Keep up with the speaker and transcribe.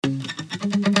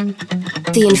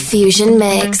The Infusion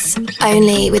Mix,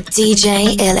 only with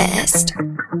DJ Illest.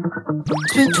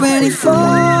 It's been 24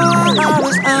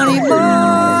 hours, I need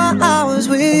more hours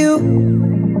with you.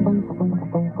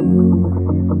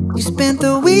 You spent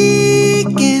the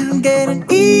weekend getting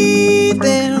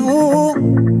even, ooh.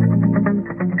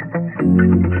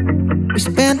 We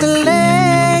spent the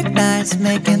late nights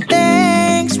making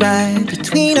things right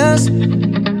between us.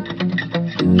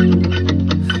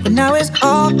 But now it's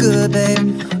all good,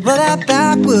 babe. Roll that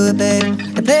backward, babe,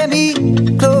 and play me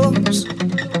close.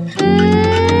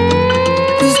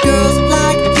 Cause girls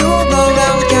like you roll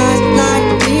around with guys like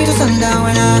me till sundown.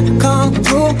 When I come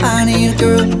through, I need a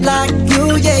girl like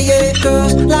you, yeah, yeah.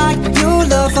 Girls like you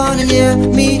love fun and yeah,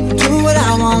 me do what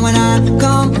I want. When I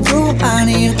come through, I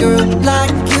need a girl like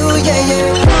you, yeah,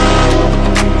 yeah.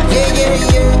 Yeah, yeah,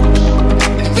 yeah.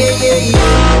 Yeah, yeah,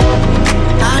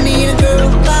 yeah. I need a girl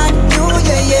like you,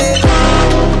 yeah, yeah.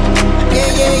 Yeah,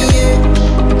 yeah, yeah.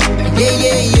 Yeah,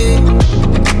 yeah, yeah.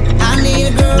 I need a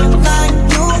girl like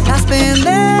you. I spent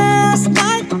last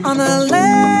night on the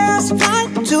last flight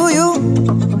to you.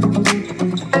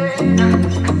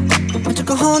 I took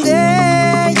a whole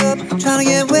day up, trying to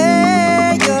get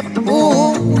way up.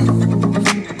 Ooh.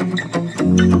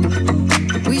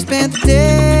 We spent the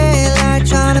daylight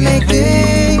trying to make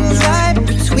things right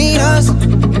between us.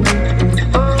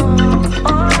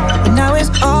 But now it's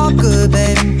all good,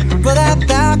 babe. Roll that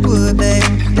backward, babe,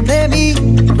 and play me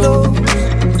close.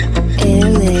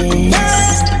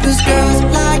 Illest. Cause girls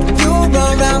like you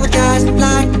roll around with guys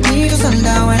like me till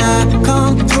sundown. When I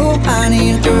come through, I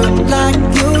need a girl like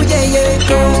you, yeah, yeah.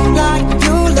 Girls like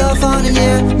you love fun and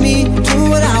yeah, me do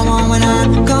what I want. When I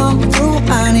come through,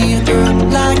 I need a girl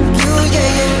like you, yeah,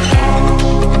 yeah.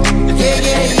 Yeah,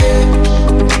 yeah, yeah.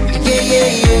 Yeah, yeah,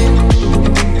 yeah.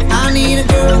 I need a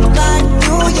girl like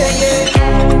you, yeah, yeah.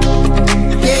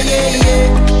 Yeah, yeah, yeah.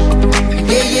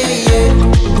 Yeah, yeah, yeah.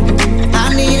 I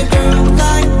need a girl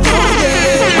like you, yeah,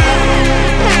 yeah.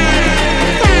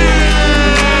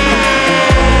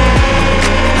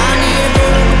 I need a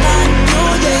girl like you,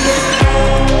 yeah, yeah.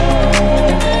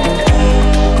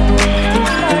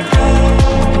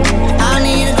 I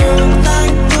need a girl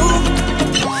like you.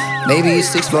 Maybe it's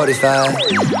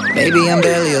 6:45. Maybe I'm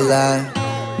barely alive.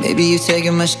 Maybe you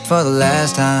taking my shit for the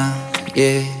last time,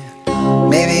 yeah.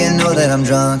 Maybe I know that I'm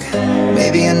drunk.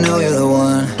 Maybe I know you're the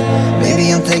one.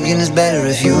 Maybe I'm thinking it's better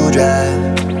if you drive.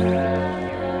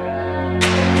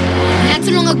 Not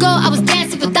too long ago, I was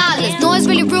dancing for dollars. No, it's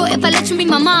really real if I let you be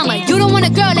my mama. You don't want a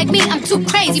girl like me, I'm too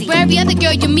crazy. But every other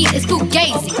girl you meet is too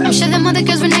gazy. I'm sure them other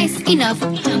girls were nice enough,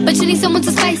 but you need someone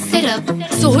to spice it up.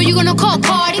 So who you gonna call?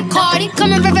 Cardi, Cardi.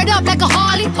 Come and rev it up like a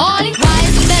Harley, Harley. Why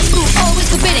is the best food always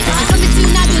forbidden? I'm coming to you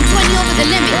now doing 20 over the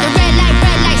limit. The red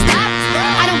light, stop.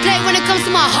 I don't play when it comes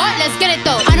to my heart, let's get it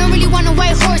though. I don't really want a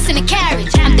white horse in a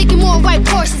carriage. I'm thinking more white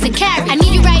horses and carriage. I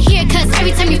need you right here, cause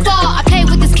every time you fall, I play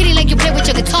with this kitty like you play with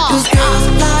your guitar. Cause girls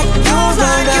like you roll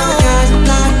around with guys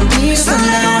like me till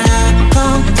sundown. When I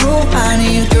come through, I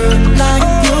need a girl like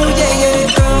you, yeah,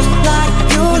 yeah. Girls like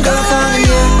you love fun,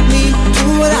 yeah, me do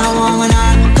what I want. When I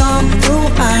come through,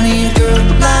 I need a girl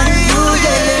like you,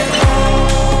 yeah, yeah.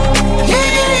 Yeah,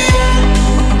 yeah, yeah.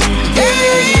 Yeah,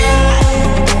 yeah, yeah.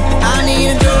 I need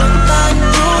a girl like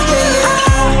you, yeah, yeah.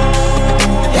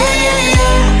 Yeah, yeah,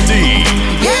 yeah.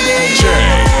 DJ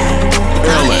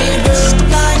Illest.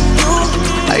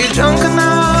 Are you drunk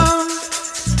enough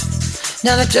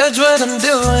now to judge what I'm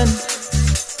doing?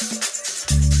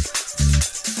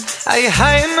 Are you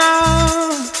high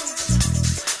enough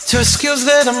to excuse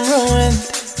that I'm ruined?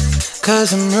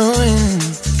 Cause I'm ruined.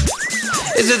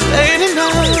 Is it late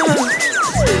enough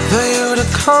for you to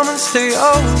come and stay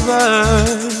over?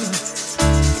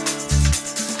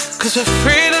 Cause we're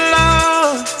free to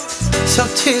love, so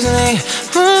tease me.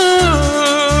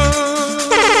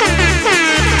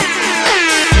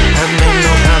 I made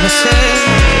no promises,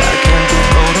 I can't do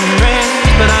golden rings,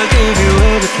 but I'll give you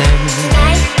everything.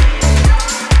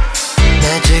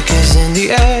 Magic is in the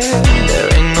air, there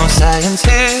ain't no science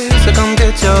here, so come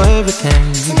get your everything.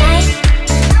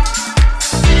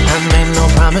 I made no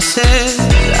promises,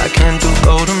 I can't do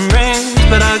golden rings,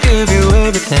 but I'll give you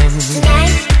everything.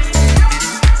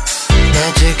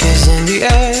 Magic is in the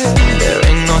air, there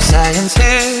ain't no science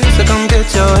here, so come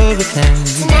get your everything.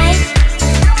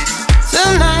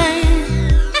 Tonight.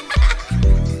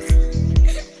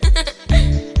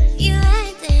 You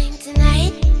acting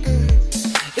tonight?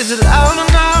 Is it loud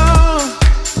enough?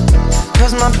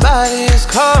 Cause my body is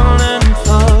calling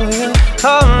for you,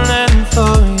 calling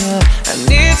for you. I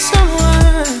need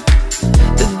someone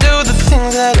to do the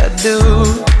things that I do.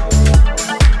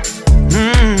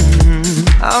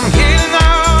 I'm healing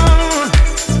on,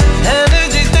 and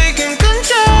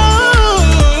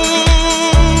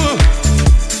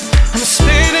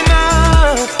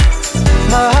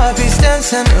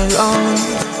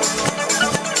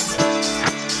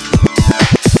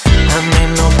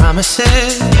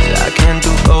promises. I can't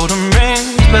do golden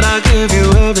rings, but I'll give you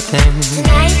everything.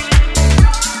 Tonight,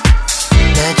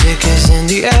 Magic is in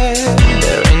the air.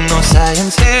 There ain't no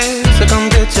science here, so come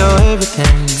get your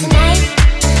everything. tonight,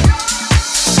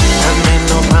 I've made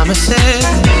no promises.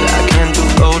 I can't do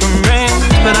golden rings,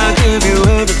 but I'll give you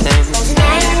everything.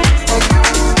 tonight.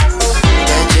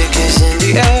 Magic is in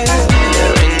the air.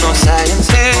 There ain't no science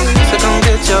here, so come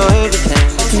get your everything.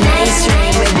 Nice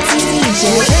rain with DJ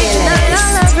Illis.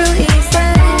 Love real easy,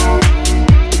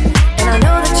 and I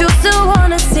know that you still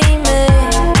wanna see me.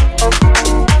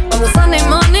 On the Sunday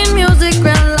morning, music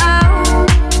real loud.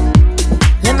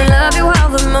 Let me love you while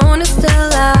the moon is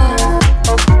still out.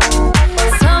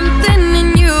 Something in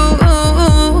you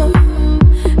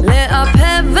lit up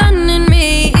heaven in me.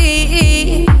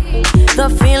 The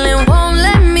feeling won't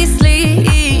let me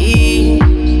sleep,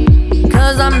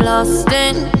 'cause I'm lost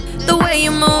in the way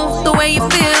you move, the way you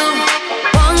feel.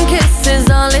 One kiss is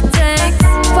all it takes.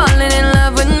 Falling in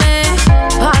love with me.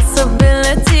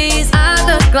 Possibilities, I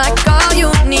look like all you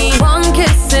need. One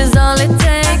kiss is all it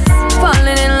takes.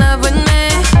 Falling in love with me.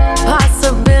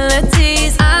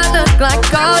 Possibilities, I look like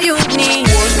all you need.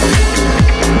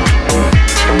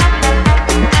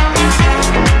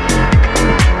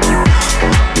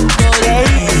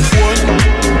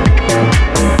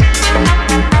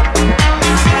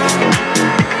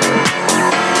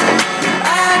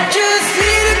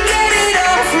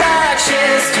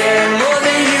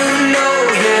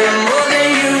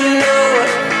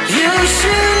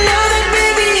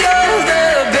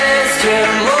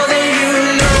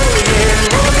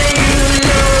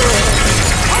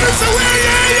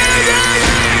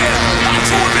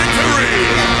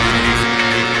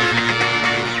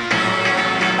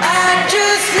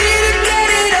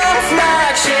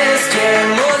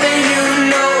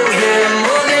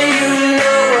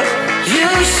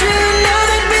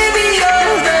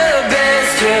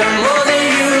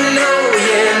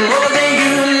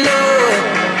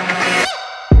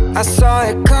 I saw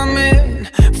it coming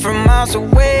from miles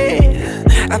away.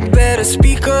 I better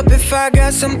speak up if I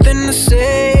got something to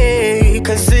say,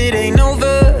 'cause it ain't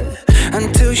over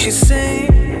until she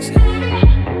sings.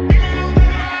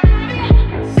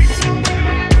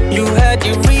 You had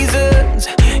your reasons,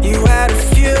 you had a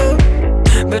few,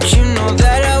 but you know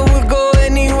that I would go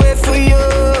anywhere for you,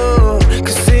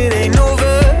 'cause it ain't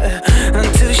over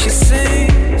until she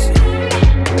sings.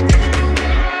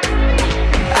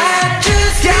 I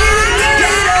just gotta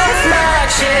get off my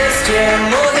chest, yeah,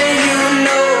 more than you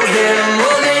know, yeah,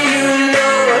 more than you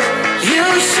know. You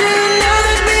should know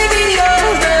that, baby,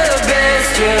 you're the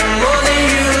best, yeah, more than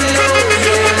you know,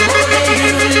 yeah, more than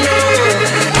you know.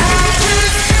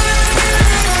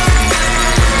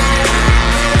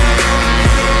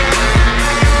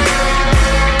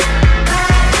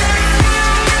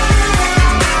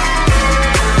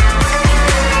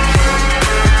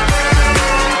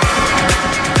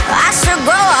 I should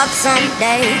grow up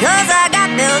someday, 'cause I got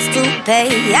bills to pay.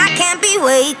 I can't be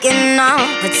waking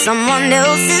up at someone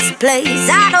else's place.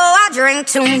 I know I drink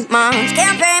too much,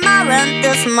 can't pay my rent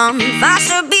this month. I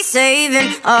should be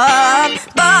saving up,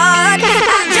 but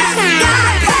I just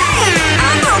got paid.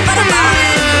 I know but I'm on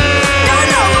it. Don't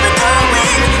know where we're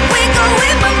going. We go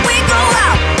in when we go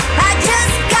out. I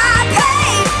just got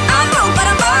paid. I'm broke but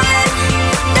I'm on it.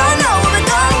 Don't know where we're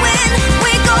going.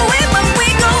 We go in when we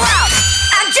go out.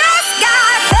 I just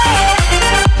got paid.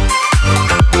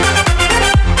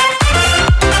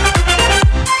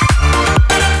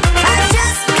 I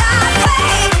just got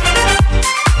paid.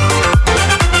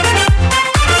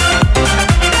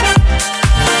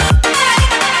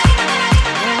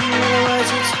 Remember the words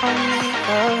you told me,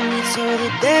 love me till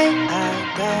the day I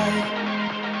die.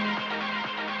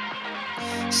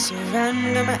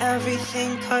 Surrender my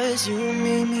everything, 'cause you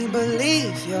made me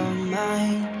believe you're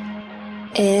mine.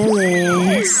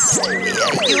 Illis.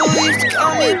 Yeah, you used to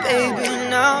call me baby,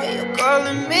 now you're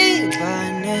calling me by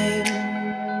name.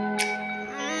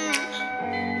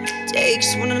 Takes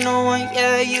one to know one,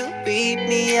 yeah, you beat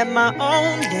me at my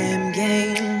own damn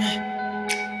game.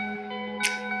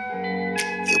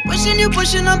 You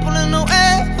pushing, I'm pulling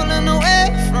away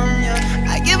from you.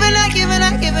 I give and I give and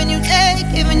I give and you take,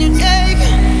 giving you take.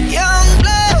 Young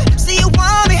blood, say you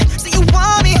want me,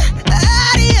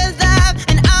 out of your life,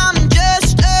 and I'm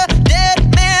just a dead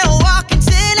man walking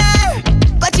tonight.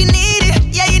 But you need it,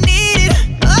 yeah, you need it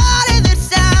all of the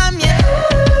time, yeah.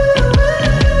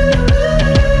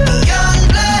 Young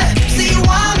blood, say you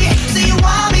want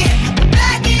me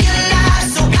back in your life,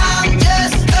 so I'm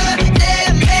just a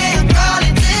dead man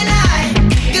crawling tonight.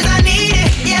 'Cause I need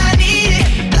it, yeah, I need it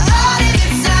all of the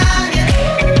time, yeah.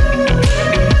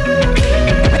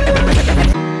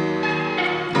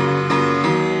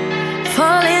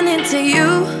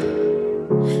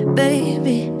 you,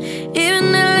 baby.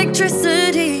 Even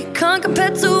electricity can't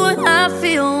compare to what I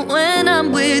feel when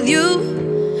I'm with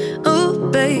you. Oh,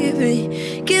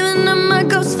 baby, giving up my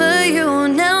ghost for you.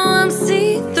 Now I'm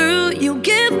see-through. You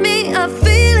give me a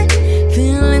feeling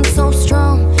so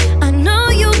strong. I know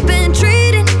you've been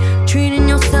treating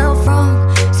yourself wrong.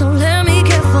 So let me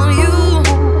care for you.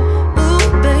 Ooh,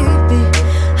 baby,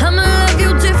 I'ma love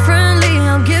you differently.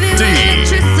 I'll give you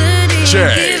electricity.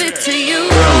 Give it to you.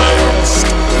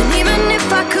 And even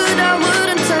if I could, I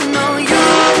wouldn't turn on you.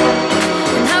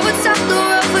 And I would stop the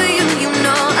world for you. You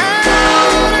know I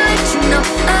wanna let you know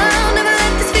I'll never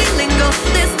let this feeling go.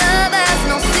 This love has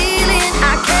no ceiling.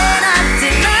 I cannot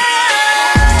deny.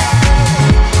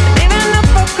 And even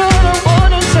if I could, I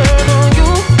wouldn't turn on you.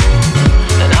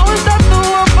 And I would stop the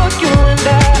world for you. And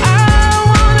I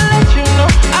wanna let you know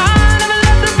I'll never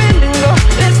let the feeling go.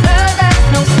 This love has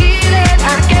no ceiling.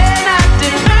 I cannot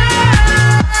deny.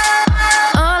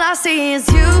 All I see is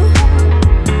you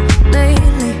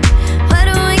lately. Wide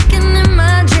awake and in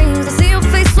my dreams, I see your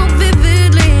face so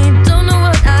vividly. Don't know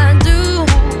what I do.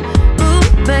 Ooh,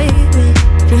 baby,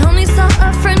 if you only saw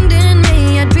a friend in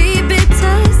me, I'd be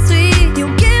bittersweet. You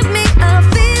give me a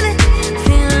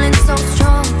feeling so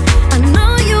strong. I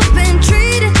know you've been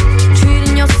treating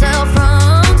yourself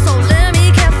wrong. So let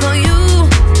me care for you.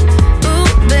 Ooh,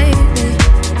 baby,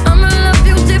 I'ma love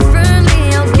you differently.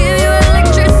 I'll give you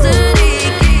electricity.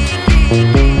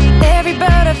 Every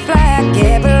butterfly I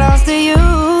get belongs to you.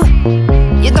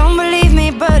 You don't believe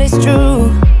me, but it's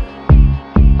true.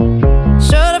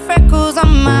 Show the freckles on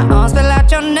my arm, spell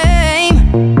out your name.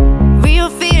 Real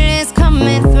feelings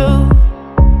coming through.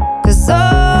 'Cause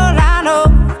all I know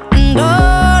and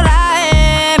all I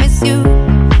am is you.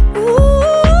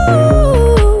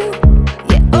 Ooh,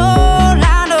 yeah, all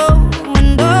I know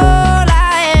and all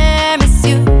I am is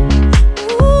you.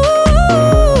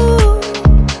 Ooh,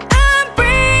 I'm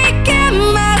breaking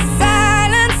my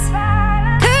silence,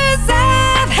 'cause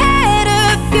I've had a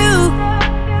few.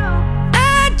 I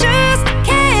just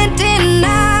can't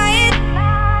deny it,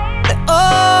 that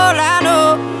all I know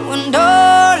and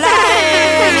all I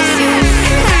am is you.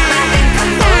 I think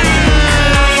I'm falling, I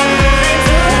know you're falling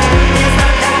too. There's no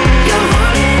doubt you're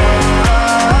falling.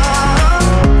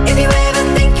 If you ever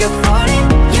think you're falling,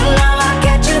 you know I'll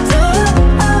catch you too.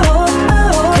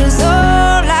 'Cause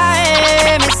all I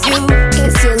am is you.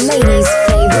 It's your ladies'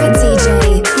 favorite DJ,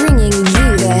 bringing you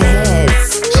the hits.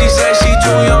 She said she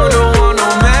too young, don't want no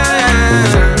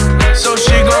man. So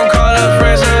she gon' call her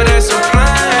friends, now that's a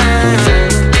plan.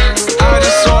 I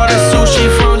just ordered sushi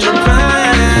from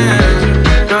Japan.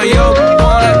 Now yo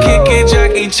wanna kick it,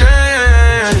 Jackie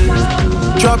Chan.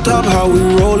 Drop top, how we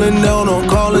rollin' down on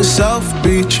Collins South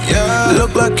Beach. Yeah,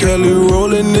 look like Kelly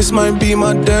rolling. This might be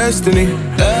my destiny.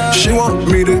 She want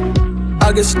me to,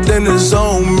 I guess then it's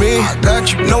on me. I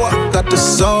got you, know I got the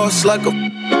sauce like a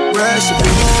recipe.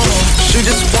 She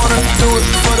just wanna do it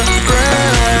for the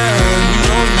grand.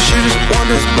 She just want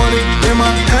this money in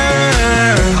my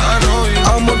hand.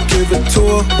 I'ma give it to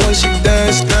her when she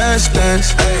dance.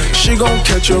 She gon'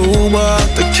 catch a Uber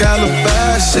out the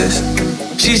Calabasas.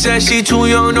 She said she too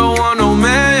young, don't want no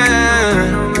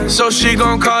man. So she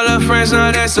gon' call her friends,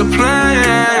 now that's a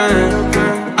plan.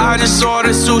 I just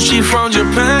ordered sushi from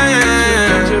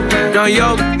Japan. Now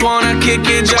yo wanna kick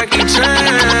it, Jackie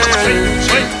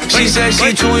Chan. She said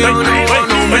she too young, don't want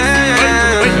no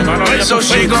man. So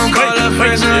she gon' call her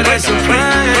friends, now that's a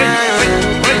plan.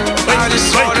 I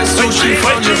just ordered sushi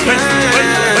from Japan.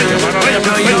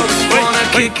 Now yo wanna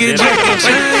kick it, Jackie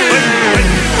Chan.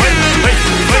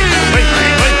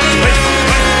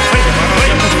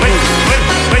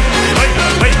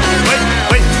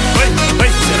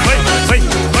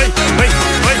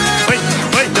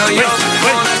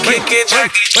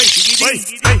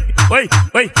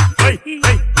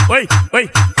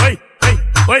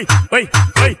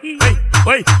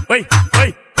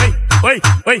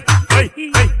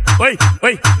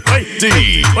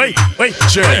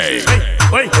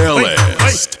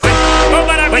 Oh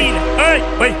maravilha,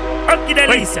 oh que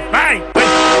delícia, vai,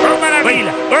 oh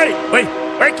maravilha,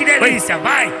 oi que delícia,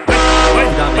 vai.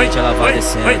 Rapidamente ela vai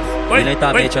descendo e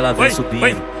lentamente ela vem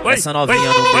subindo. Essa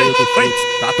novinha no meio do fluxo,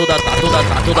 tá toda.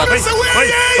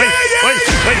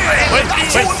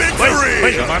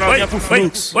 Chama a novinha pro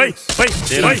fluxo.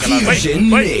 Será que ela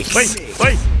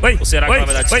vai? Ou será que ela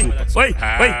vai dar desculpa?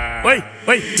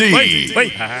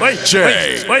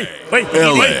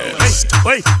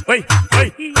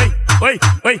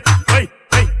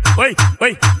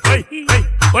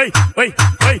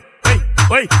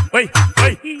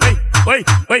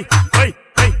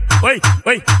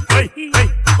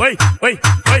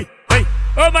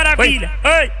 Ô maravilha,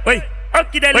 oi, oi, oi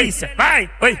que delícia, vai,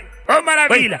 oi, ô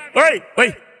maravilha, oi,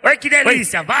 oi, oi que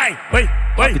delícia, vai, oi.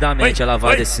 Rapidamente ela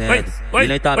vai descendo e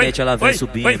lentamente ela vem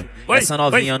subindo. Essa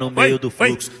novinha no meio do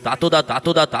fluxo tá toda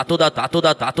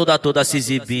se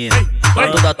exibindo.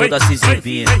 Tá toda se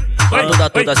exibindo. Tá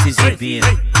toda se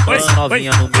exibindo. Essa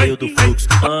novinha no meio do fluxo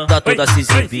tá toda se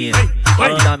exibindo.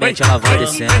 Rapidamente ela vai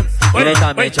descendo e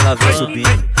lentamente ela vem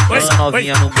subindo. Essa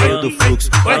novinha no meio do fluxo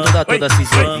tá toda se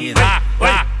exibindo.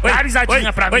 Dá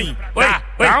risadinha pra mim,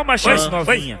 dá uma chance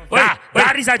novinha, dá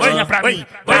risadinha pra mim,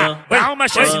 dá uma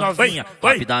chance novinha.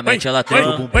 Rapidamente ela treme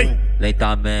o bumbum,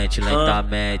 lentamente, uma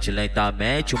quicadinha.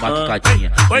 Lentamente, uma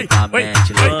quicadinha.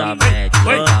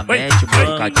 Lentamente, uma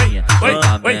quicadinha.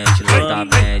 Lentamente,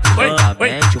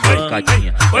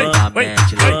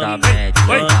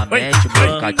 uma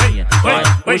quicadinha.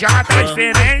 Hoje ela tá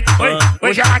diferente,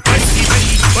 hoje ela quer se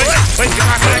vir, hoje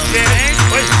ela tá diferente,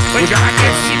 hoje ela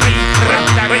quer se vir.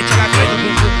 Rapidamente ela treme o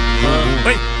bumbum,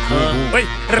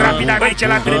 rapidamente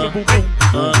ela treme o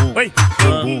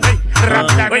bumbum,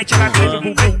 rapidamente ela treme o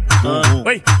bumbum,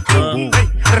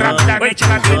 rapidamente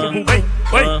ela treme o bumbum.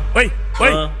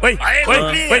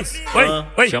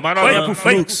 Chama a novinha pro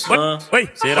fluxo.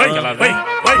 Será que ela vem?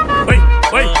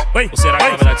 Ou será que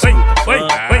ela vai dar desculpa?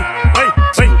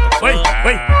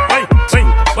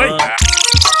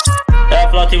 É a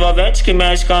flauta envolvente que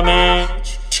mexe com a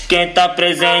mente de quem tá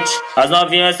presente. As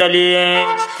novinhas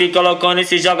salientes fica loucona e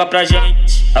se joga pra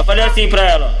gente. Eu falei assim pra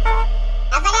ela.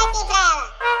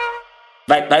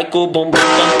 Vai com o bumbum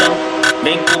tam tam,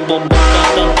 vem com o bumbum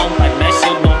tam tam, vai mexe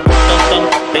o bumbum tam tam,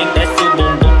 vem desce o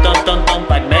bumbum tam tam tam,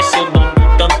 vai mexe o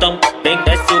bumbum tam tam, vem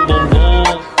desce o bumbum,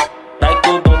 vai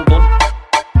com o bumbum,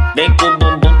 vem com o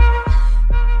bumbum,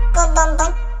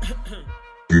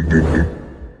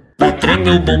 vai treme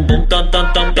o bumbum tam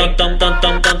tam tam tam tam tam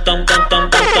tam tam tam tam tam tam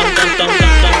tam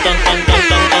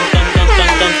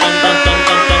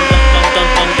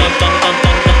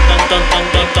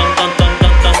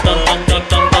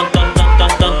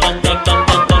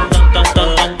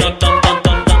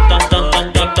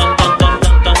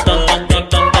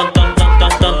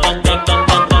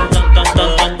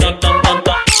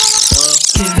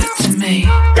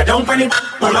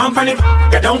pull on panic,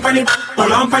 get down panic,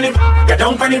 pull on panic, get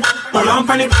down panic, pull on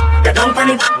panic, get down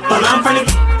panic, pull on panic,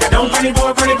 get down panic,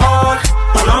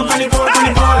 pull on panic,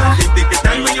 Take the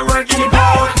time when you're working it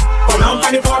out. Pull on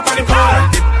panic,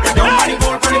 get down panic,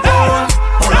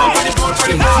 pull on panic, Take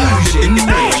the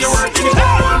time when you're working it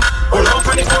out. Pull on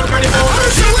panic,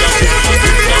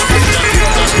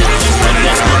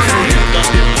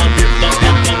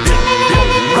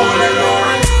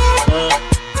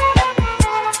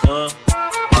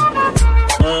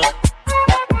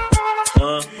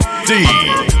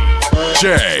 DJ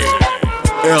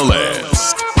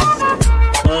Ellis.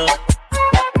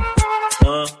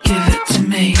 Give it to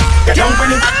me. Get down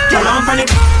panic, pull on panic,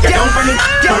 get down panic,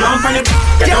 pull on panic,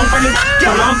 get down panic,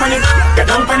 pull on panic, get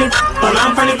down panic, pull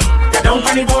on panic, get down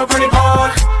panic,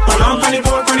 pull on panic,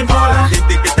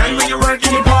 Take the time when you're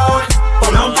working it out.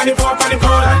 Pull on panic,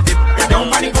 get down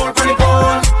panic,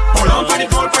 pull on panic,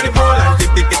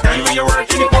 Take the time when you're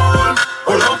working it out.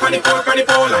 Pull on panic,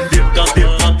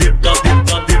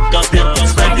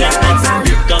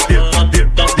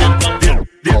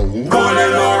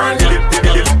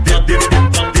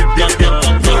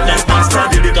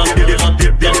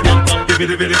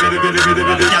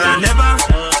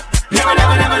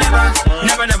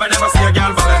 Never see a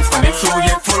girl balance when it's so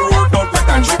yet full work out like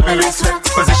and drip me respect.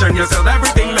 Position yourself,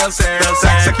 everything they'll say.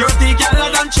 Security,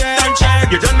 girl, don't check.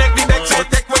 You don't make me beg, so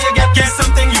take what you get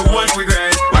something you won't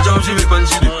regret. Watch how she whip and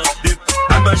she dip,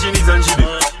 and bash she knees and she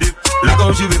dip. Look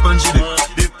how she whip and she dip,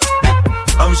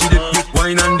 how she dip,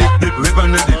 wine and dip, whip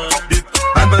and dip,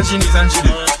 and bash she knees and she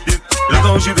dip. Look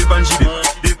how she whip and she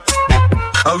dip,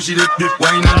 how she dip,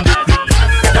 wine and dip.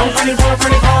 Get down funny ball,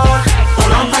 pull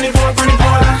on funny ball.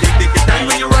 Take the time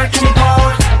when you're working it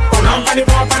out. Pull on funny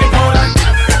ball.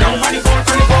 Get down funny ball.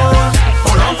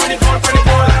 Pull on funny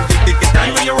ball. Take the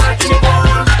time when you're working it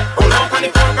out. Pull on funny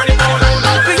ball.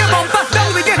 Up with your bumper,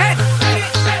 down with your head.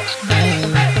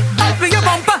 Up with your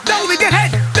bumper, down with your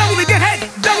head. Down with your head,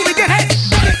 down with your head.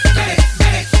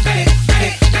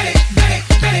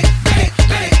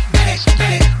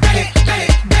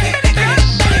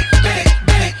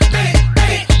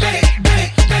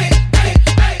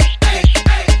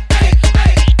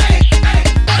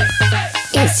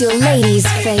 It's your ladies'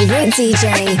 favorite DJ,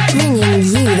 bringing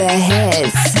you the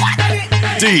hits.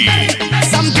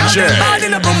 Some girls them bad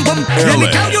in a boom boom. Let me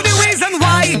tell you the reason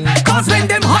why. Cause when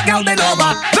them hot girl bend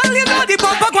over, well you know the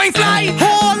bumper going fly.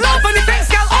 Hold up on the fence,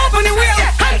 girl, up on the wheel,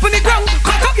 hand on the ground,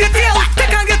 cock up your tail,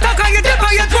 take on your tuck on your dip.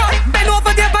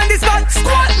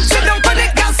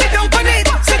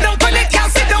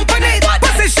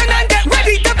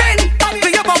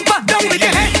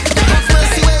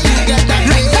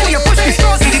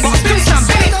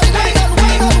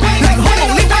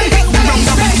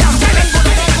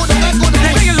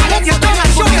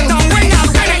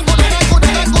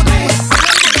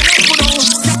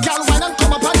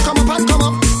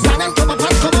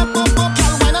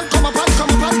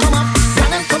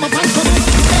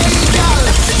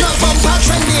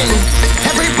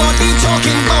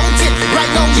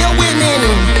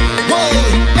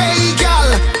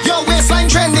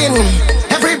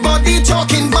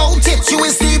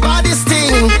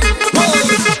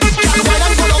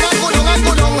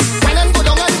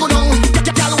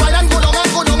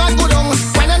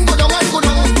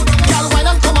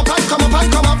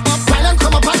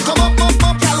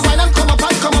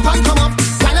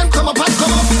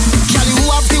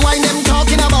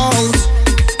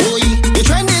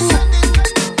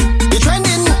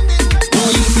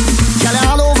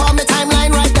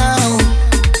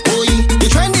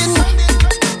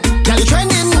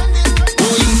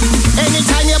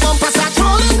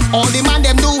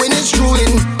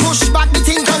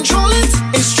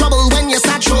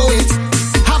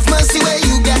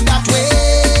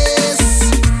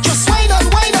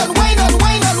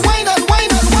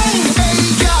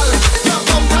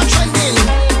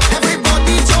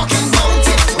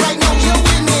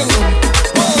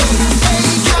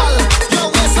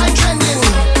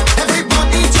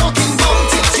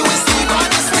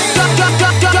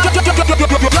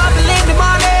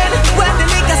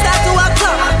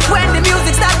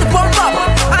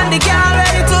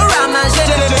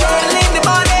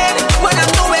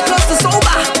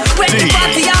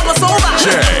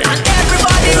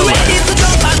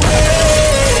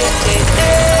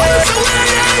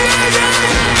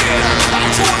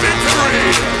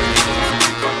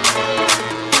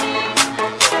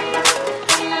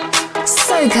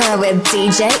 Summer with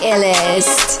DJ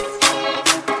Illest. Trouble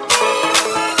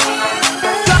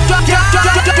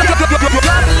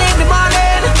in the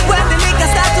morning when the liquor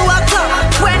start to act up,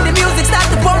 when the music start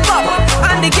to pump up,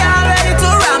 and the girl ready to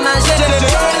ram and shit.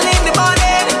 Trouble in the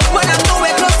morning when I'm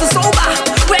nowhere close to sober,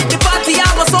 when the party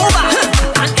hours over,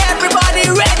 and everybody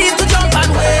ready to jump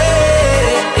and wait.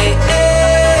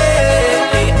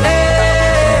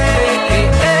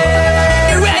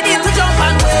 Ready to jump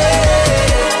and wait.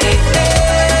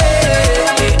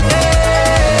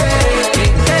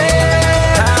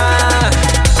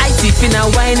 I tip in a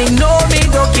whining, no me,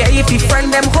 don't care if he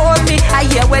friend them hold me. I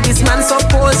hear where this man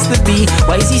supposed to be.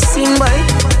 Why is he sing, boy?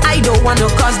 I don't wanna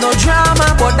cause no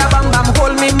drama, but the bam bam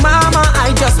hold me, mama.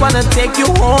 I just wanna take you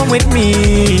home with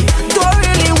me. Don't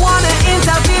really wanna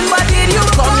intervene, but did you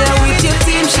come here with your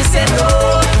team? She said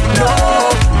no, no,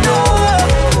 no.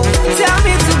 Tell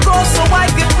me to go so I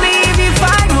could leave if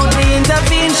I would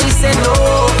intervene. She said no,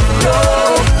 no,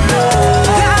 no.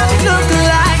 That look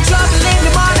like trouble in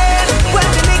the morning when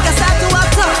the liquor start to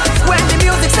act up, when the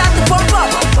music start to pump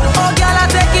up. Oh girl, I'm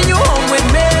taking you home with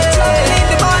me. Trouble in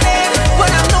the morning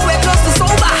when I'm nowhere close to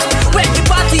sober, when the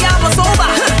party hours over,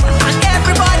 and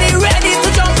everybody ready to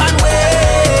jump and wait.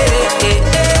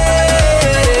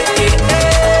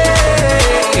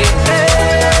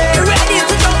 Ready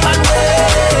to jump and wait.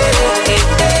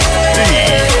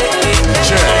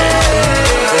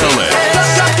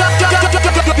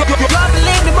 Trouble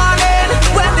in the morning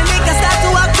when the liquor start to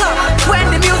act up, when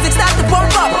the music start to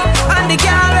pump up, and the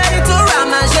girl ready to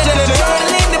ram and shit.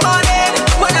 Trouble in the morning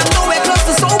when I'm nowhere close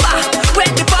to sober, when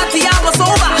the party hours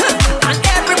over, and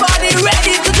everybody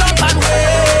ready to jump and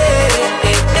wait.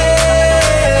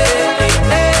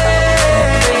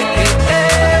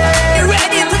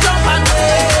 Ready to jump and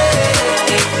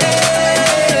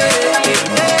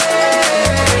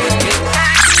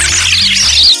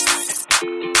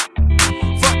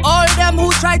for all them who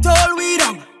try to hold we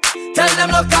down, tell them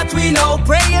look at we now.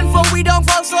 Praying for we don't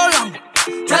fall so long.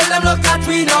 Tell them look at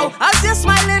we now. As you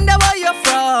smiling there where you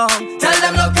from. Tell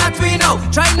them look at we now.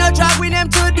 Try not drag with them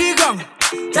to the ground.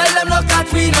 Tell them look at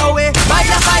we now.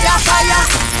 Fire, fire, fire.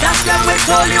 That's them we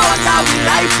told you what our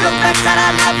life look better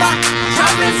than ever.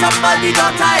 Traveling somebody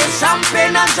daughter is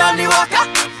champagne and Johnny Walker.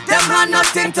 Them had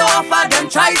nothing to offer. Them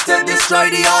try to destroy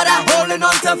the order. Holding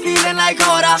on to feeling like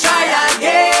order. Try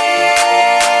again.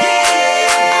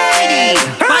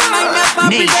 My mind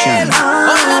never prevail.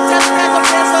 All that tell never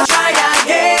play, so try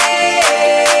again.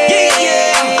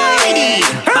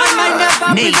 My mind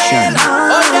never prevail.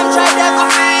 All them try never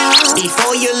fail.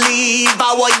 Before you leave,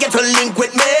 I want you to link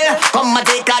with me. Come and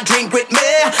take a drink with me.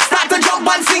 Start to jump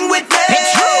and sing with me.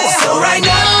 It's true. So right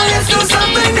now, let's do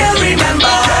something to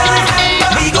remember.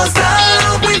 We go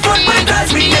stop with footprint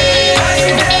as we name.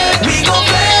 We go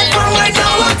play from right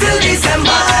now until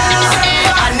December.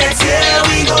 And next year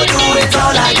we go do it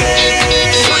all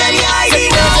again. So let me hide it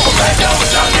now.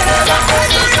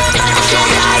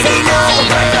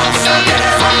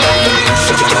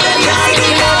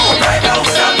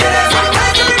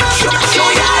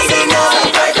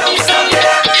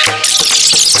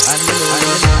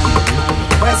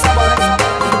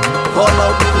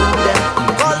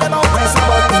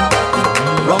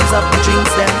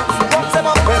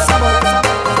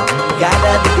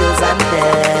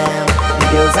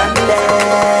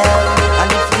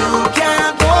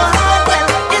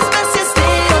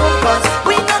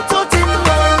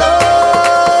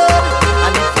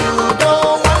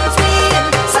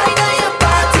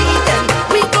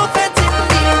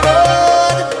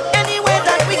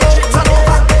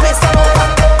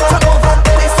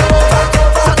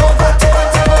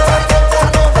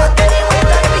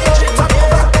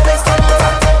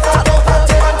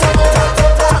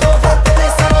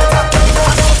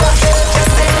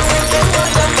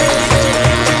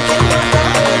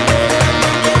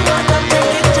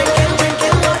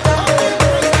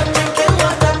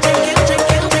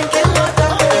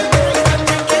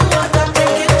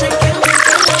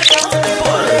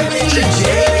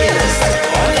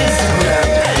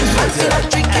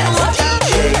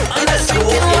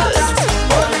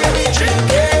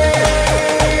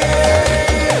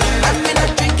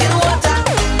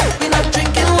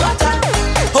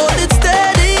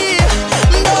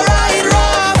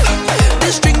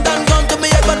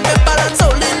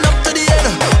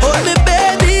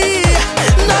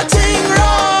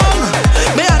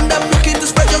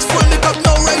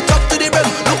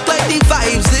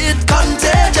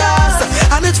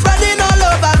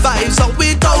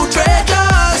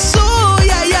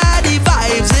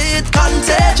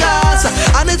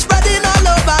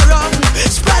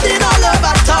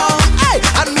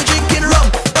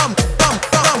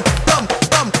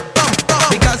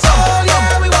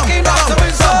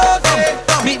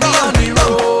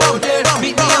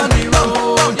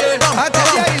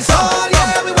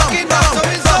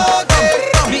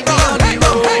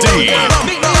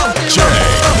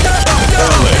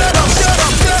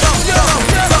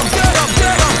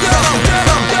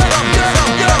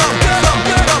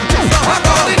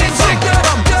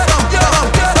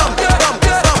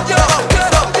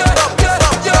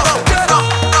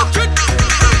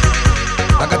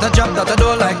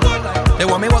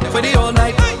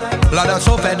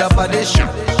 stood up at this show.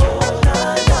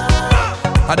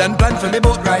 I done planned for me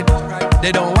boat ride.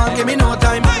 They don't want give me no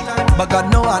time, but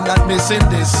God know I'm not missing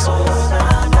this.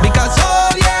 Because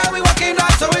oh yeah, we walking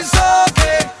hard, so it's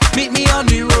okay. Meet me on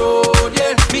the road,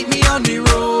 yeah. Meet me on the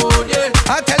road, yeah.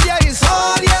 I tell ya it's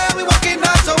hard, yeah. We walking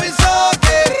hard, so it's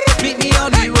okay. Meet me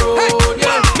on the road,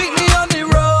 yeah. Meet me on the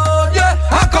road, yeah.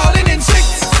 I'm calling in sick.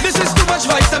 This is too much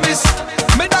vitamins.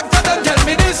 My doctor done tell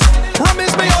me this. Rum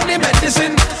is my only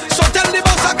medicine. So tell the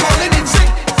boss I'm calling in sick.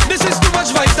 This is too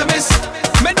much vitamins.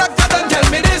 My doctor done tell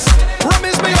me this. Rum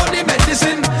is my only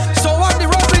medicine. So on the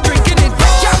road we drinking it.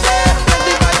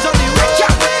 Plenty vibes on the road.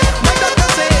 My doctor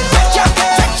says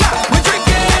we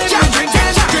drinking, drink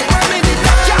rum in the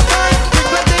dark. Drink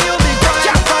plenty, you'll be fine.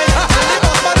 And the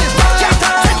boss man is dark.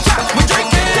 We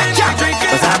drinking.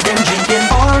 Cause I've been drinking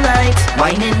all night,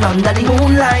 whining under the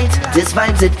moonlight. This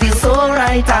vibes, it feels so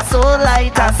right, so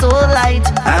light, so light.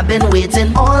 I've been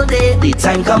waiting all day. The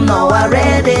time come now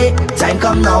already. Time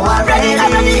come now already.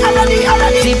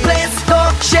 The place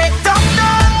go shake down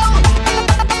now.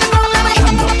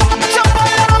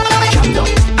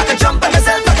 I can jump by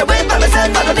myself, I can wait by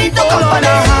myself, I don't need no company.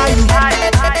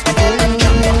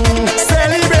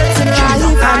 Celebrating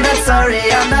life. I'm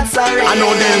not sorry. I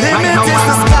know the limit is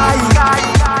the sky.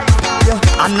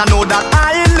 And I know that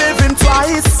I ain't living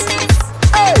twice.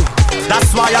 Hey,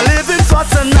 that's why I living for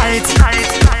tonight.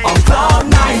 On cloud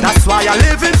nine. That's why I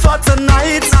living for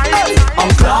tonight. Hey,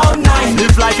 on cloud nine.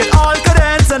 Live like it all could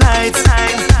end tonight.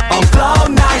 On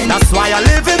cloud nine. That's why I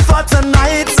living for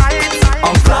tonight.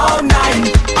 On cloud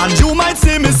nine. And you might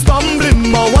see me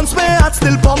stumbling, but once my heart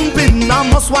still pumping, I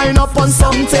must wind up on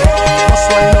something.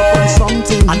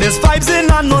 And there's vibes in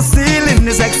and no ceiling.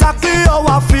 Is exactly how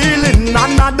I'm feeling,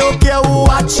 and I don't care who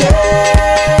watch it.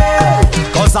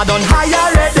 Cause I done high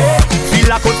already.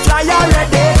 Feel I could fly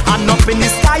already. And up in the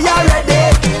sky already.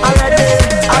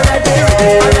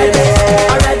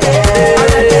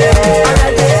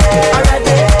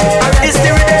 It's the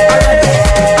already.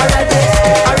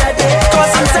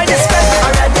 Cause I'm satisfied.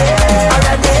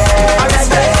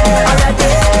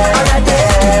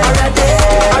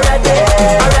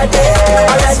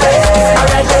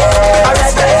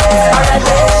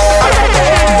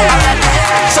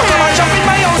 So come on, jump in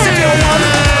my house if you want.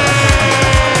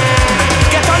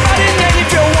 Get on body in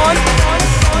if you want.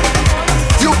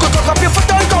 You could cook up your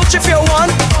foot on couch if you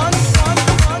want.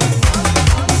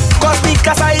 Cause mi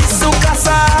casa is su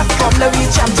casa. From the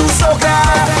reach I'm to soca.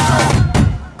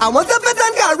 I want to fit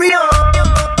and carry on.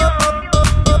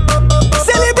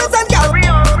 Celebrate and carry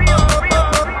on.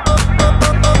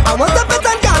 I want to fit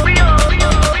and carry on.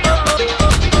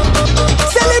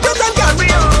 Celebrate and carry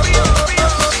on.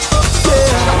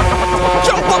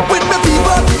 Jump up with the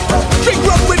people, drink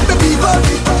rum with the people,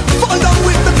 fall down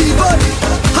with the people,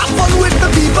 have fun with the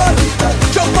people.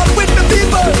 Jump up with the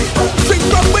people, drink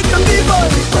rum with the people,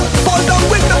 fall down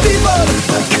with the people,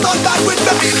 get on that with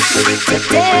the people.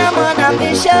 Today I'm on a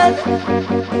mission.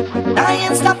 I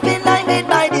ain't stopping, I made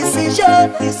my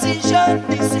decision.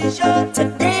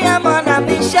 Today I'm on a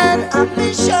mission,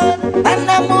 and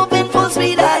I'm moving full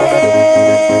speed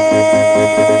ahead.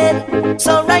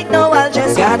 So right now I'll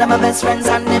just gather my best friends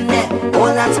and them there.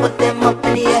 All hands put them up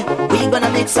in the air. We gonna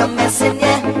make some mess in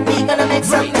here. Gather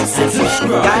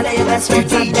your best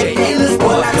friends and them there.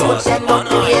 All hands put them up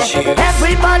in the air.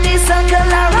 Everybody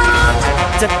circle around.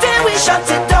 Today we shut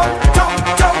it down.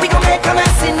 We gon' make a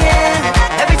mess in here.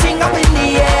 Everything up in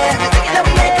the air. Let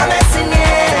me make a mess in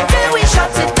here. Today we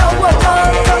shut it down.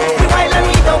 We wild and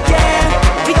we don't care.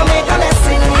 We gon' make a mess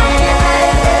in here.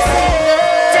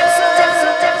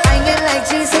 Hanging like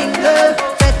she's single,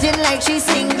 fretting like she's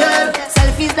single,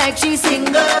 selfies like she's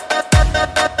single.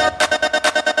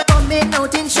 Coming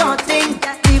out in short thing,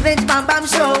 cleavage bam bam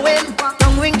showing,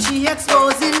 tongue ring she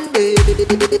exposing.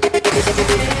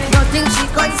 Nothing she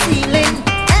concealing,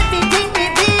 everything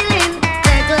revealing.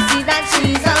 Let us see that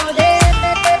she's out there.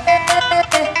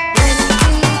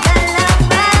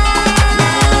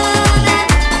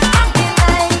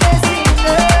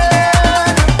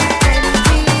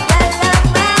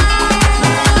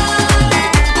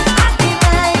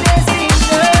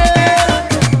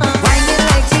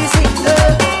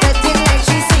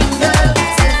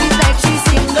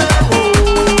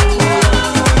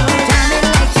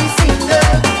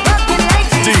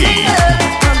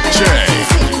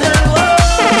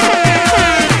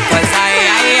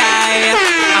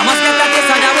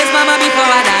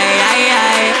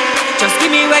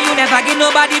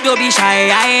 Nobody don't be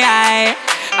shy.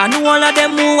 I know all of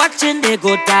them who watching they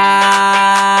go down.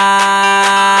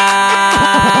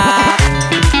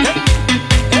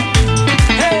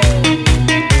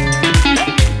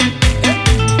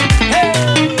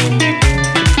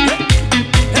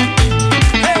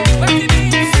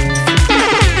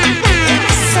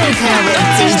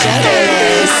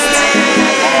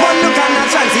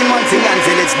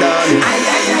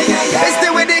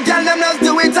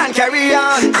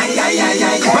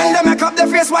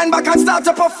 back and start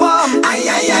to perform. Make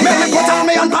me put on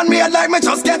me and pan me head like me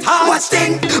just get hard. Watch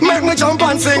thing, make me jump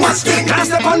and sing. Watch thing, class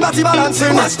step on body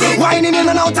balancing. Watch thing, whining in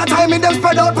and out of time, me them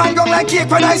spread out pan gum like cake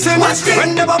when I sing. Watch thing,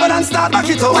 when the bubble and start back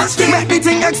it up. Watch thing, make the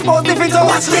thing expose the fit up.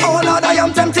 Watch thing, oh Lord, I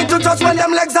am tempted to touch when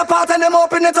them legs apart and them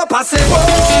open it up. I say, whoa,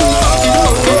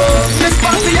 this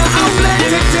party I have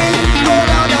plenty thing. Oh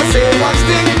Lord, I say, watch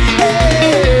thing,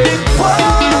 hey,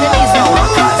 whoa.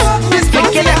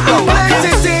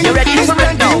 You ready for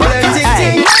it now?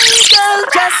 Hey. Girl,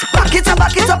 just back it up,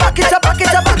 back it up, back it up, back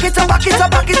it up, back it up, back it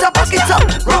up, back it up, back it up.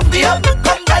 Rough me up,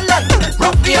 come girl,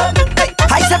 rough me up. Hey,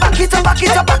 I say back it up, back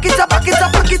it up, back it up, back it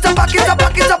up, back it up, back it up,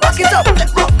 back it up, back it up.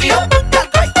 Rough me up,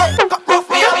 rough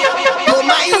me up.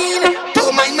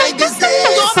 Don't mind my business.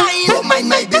 Don't mind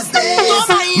my business.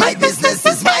 My business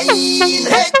is mine.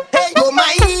 Hey, don't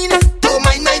mind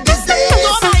my business.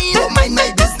 Don't mind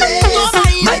my business.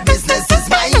 My business is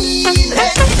mine.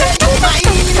 Hey, don't mind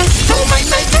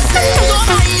my business.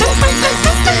 Don't mind my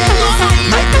business.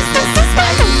 My business is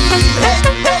mine. Hey,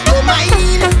 don't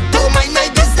mind my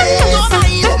business.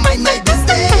 Don't mind my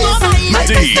business. My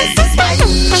business is mine.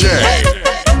 DJ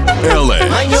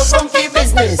Mind your funky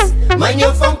business. Mind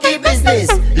your funky business.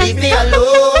 Leave me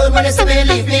alone. When I say me,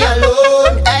 leave me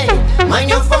alone. Hey, mind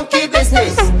your funky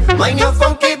business. Mind your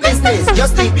funky business.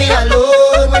 Just leave me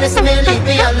alone. When I say me, leave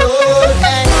me alone.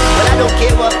 Hey, well I don't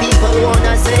care what people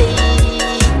wanna say.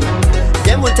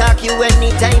 Them will talk you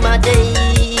any time of day.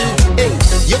 Hey,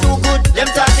 you do good, them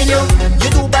talking you. You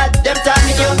do bad, them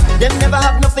talking you. Them never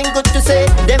have nothing good to say.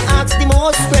 Them ask the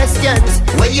most questions.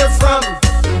 Where you from?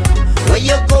 Where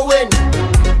you going?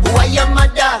 Who are your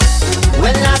mother?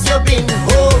 When last you been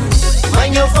home?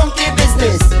 Mind your funky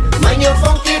business. Mind your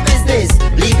funky business.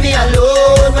 Leave me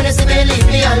alone. When you see me, leave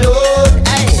me alone.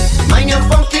 Hey, mind your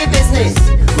funky business.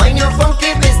 Mind your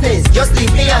funky business. Just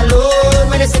leave me alone.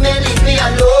 When you see me, leave me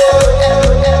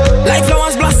alone. Like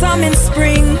flowers blossom in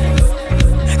spring,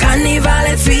 carnival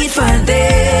it's sweet for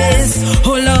this.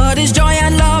 Oh Lord, it's joy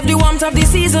and love, the warmth of the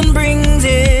season brings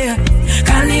it.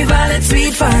 Carnival it's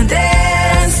sweet for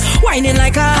this, whining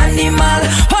like an animal.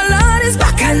 Oh Lord, it's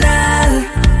bacchanal.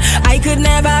 I could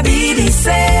never be the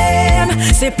same,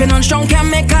 sipping on strong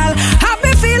chemical. I've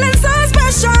been feeling so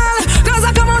special, cause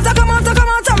I come out to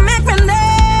make me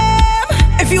name.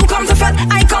 If you come to fete,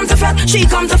 I come to fete. She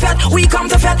come to fete, we come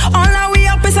to fete. All our way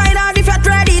up beside her the fete,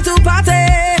 ready to party.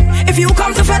 If you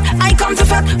come to fete, I come to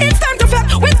fete. It's time to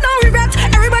fete, with no regret.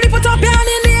 Everybody put up your hand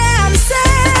in the air and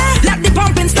say, let the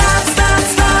pumping start, start,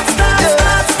 start, start,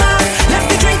 start, start. Let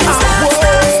the drinking start,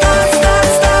 start, start, start,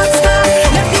 start, start.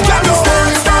 Let the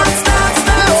party start, start, start,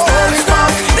 start, start,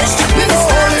 start. This chicken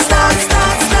start, start,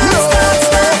 start, start, start,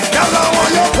 start. Girl, I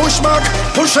want you push back,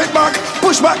 push it back,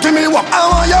 push back, give me what?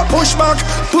 I want you push back,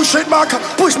 push it back,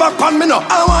 push back, pan me now.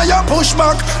 I want you push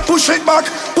back, push it back,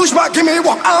 push back, give me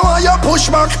what? I want you push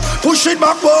back, push it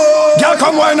back, whoa. Girl,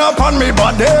 come wind up on me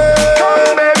body,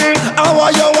 come baby. I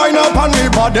want you wind up on me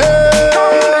body,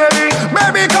 come baby.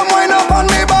 Baby, come wind up on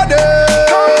me body,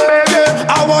 come baby.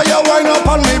 I want you wind up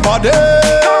on me body,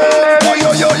 come baby.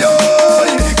 Yo yo yo,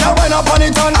 girl, wind up on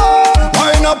it on,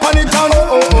 wind up on it on,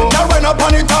 girl, wind up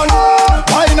on it on,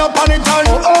 wind up on it on,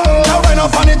 girl, wind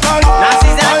up on it on,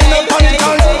 wind up on it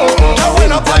on, girl,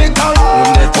 wind up on it on,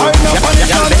 wind up on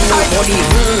it on.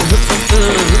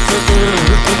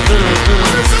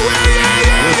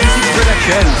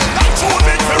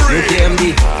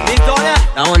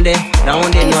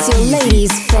 It's your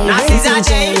ladies' favorite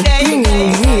DJ,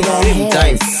 bringing you the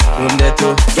hits.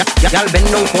 Y'all bend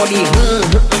down for the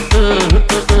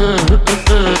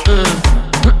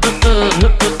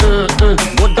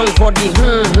go down for the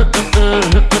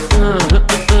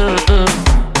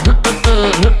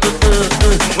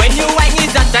when you whine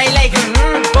is that I like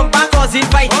bumper causing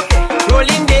fight,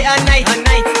 rolling day and night.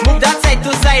 Move that side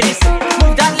to side,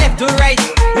 move that left to right.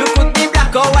 You could be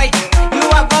black or white. You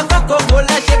have a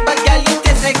Coca-Cola shape, but girl you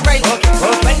taste like Sprite.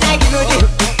 When I give you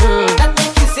this, that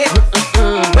make you say.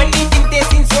 When the thing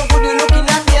tasting so good, you looking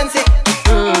at me and say,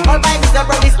 all by Mr.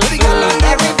 Brothers,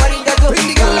 everybody does go.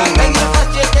 When you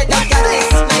frustrated, that girl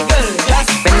is my girl.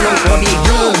 Just bend down for the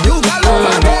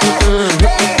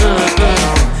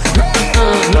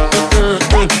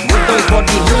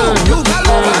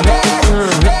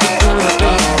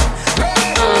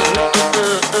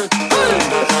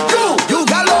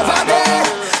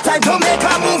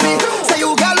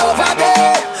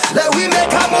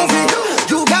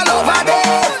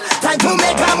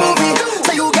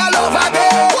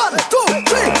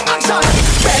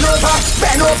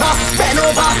over, bend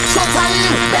over, showtime.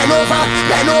 Bend over,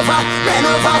 bend over, bend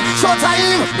over,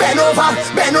 showtime. Bend over,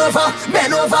 bend over,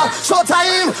 bend over,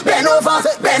 showtime. Bend over,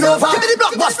 bend over. Give me the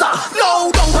blockbuster.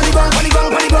 No, don't put it gong, put it gong,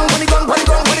 put it gong, put it gong, put it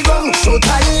gong, put it gong.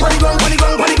 Showtime. Put it gong, put it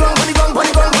gong, put it gong, put it gong, put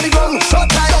it gong, put it gong.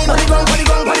 Showtime. Put it gong, put it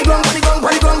gong, put it gong, put it gong,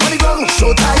 put it gong, put it gong.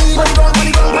 Showtime. Put it gong, put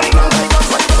it gong, put it gong, put it gong,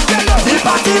 put it gong. The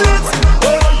party lit,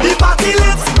 the party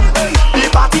lit, the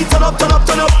party turn up, turn up,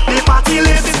 turn up. The party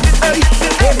lit.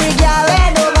 Every girl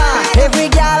hand over, every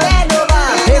girl hand over,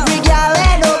 every girl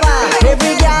hand over,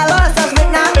 every girl bust us with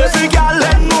now. Every girl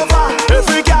hand over,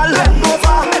 every girl hand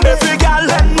over, every girl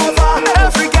hand over,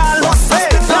 every girl bust us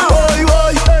with now.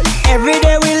 Every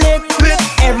day we lit,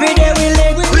 every day we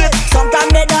lit.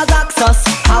 Sometimes they does ask us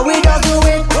how we does do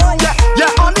it.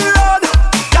 Yeah, on the road,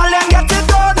 girl them get it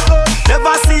done.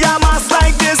 Never see a mass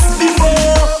like this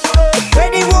before. Where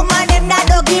the woman them not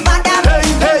doggy bottom.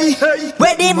 Hey, hey.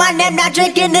 Where the man them not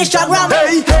drinking the strong rum.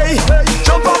 Hey, hey.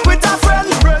 Jump up with a friend,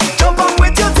 jump up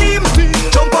with your team,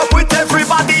 jump up with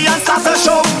everybody and start a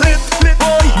show. Lit, lit,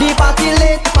 boy. The party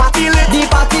lit, party lit, the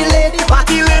party lit, the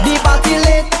party lit, the party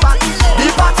lit, the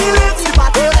party lit, the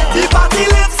party lit, the party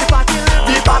lit,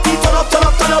 the party turn up, turn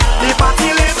up, turn up, the party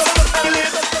lit.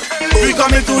 We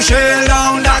coming to shell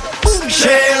down that,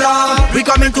 shell down. We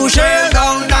coming to shell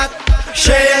down that,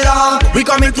 shell down. We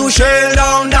coming to shell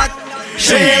down that.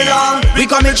 Shell down, we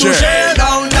coming to shell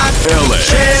down that.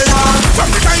 Shell down, from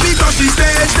the time we touch the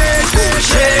stage,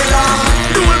 shell down.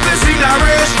 Do a place in a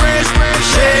race,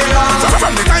 shell down.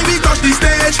 From the time we touch the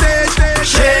stage,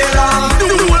 shell down.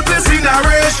 Do a place in a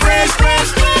race.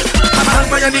 Have a hand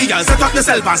for your knee, girl, set up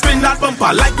yourself and spin that bumper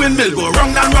like windmill. Go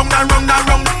round and round and round and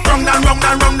round, round and round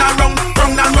and round and round,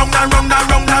 round and round and round and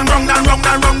round and round and round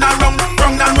and round and round,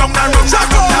 round and round and round. Shut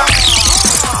up.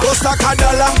 Go stack a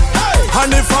dollar,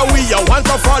 and if we you want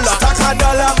to follow, stack a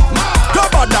dollar. Go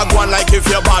bother go on like if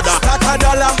you bother. Stack a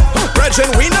dollar. Virgin,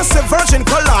 we not say virgin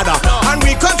colada, and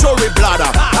we control we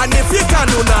bladder. And if you can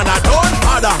do nada, don't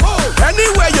bother.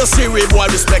 Anywhere you see we boy,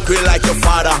 respect we like your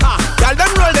father. Girl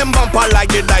them roll them bumper like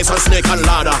the dice on snake and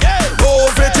ladder. Go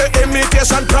over to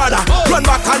imitation Prada, run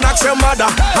back and ask your mother.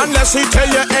 Unless he tell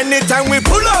you anytime we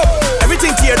pull up,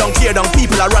 everything tear down.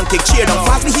 People are run kick cheer down.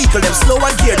 Fast vehicle them slow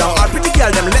and gear down. All pretty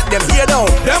girl them let them hear down.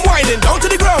 Them winding down to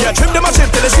the ground. Yeah, trim them a chip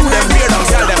till they shoot them beer down.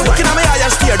 Girl them looking at me eye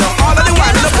and steer down. All of the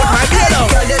while look at my beer down.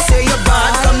 Girl they say you're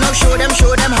bad, come now show them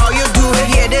how you do it.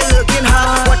 Yeah, they looking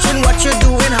hard, watching what you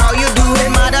doing, how you do it.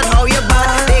 Mad at how you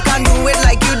bad, they can do it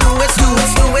like you do it.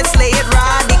 Do it, slay it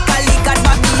radically. Got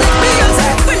back the Beyonce.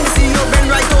 When you see you bend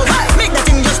right over, make that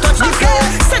thing just touch the floor.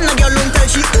 Send a girl home till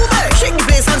she Uber, shake the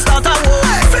place and start a war.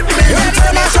 Flip the bell, ready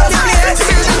to mash up the place.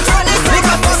 Make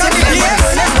up on the place.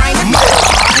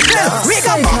 We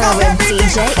got fuck up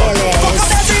everything. Fuck up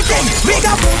everything. We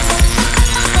got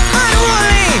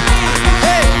unruly.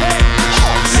 Hey,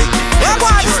 we're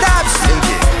going steps.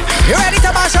 You ready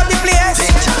to mash up the place?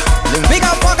 We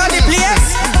got fuck up the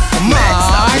place.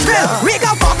 We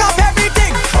got fuck up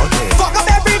everything. Fuck up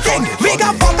everything. We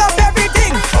got fuck up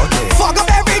everything. Fuck up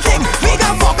everything. We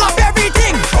got fuck up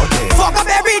everything. Fuck up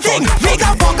everything. We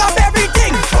got fuck up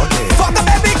everything. Fuck up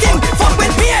everything. Fuck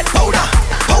with beard powder,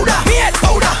 powder, beard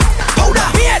powder, powder,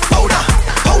 beard powder,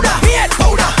 powder, beard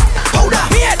powder, powder,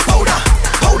 beard powder,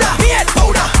 powder, beard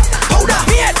powder, powder,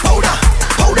 beard powder,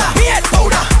 powder, beard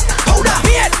powder, powder,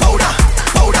 beard powder,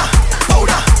 powder,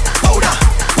 powder, powder,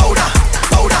 powder,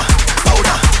 powder,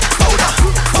 powder, powder.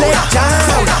 Take down,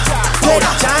 take down, take down.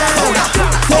 Take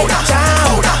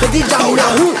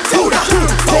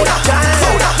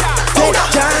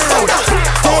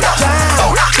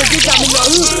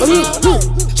down,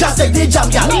 just take the jam,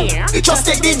 girl. Just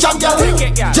take the jam, girl.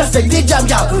 Just take the jam,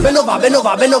 girl. Bend over, bend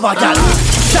over, bend over, girl.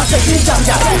 Just take the jam,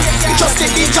 girl. Just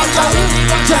take the jam, girl.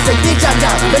 Just take the jam,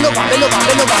 girl. Bend over, bend over,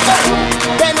 bend over, girl.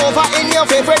 Bend over in your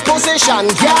favorite position,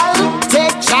 girl.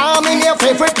 Take jam in your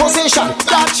favorite position.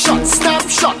 That shot,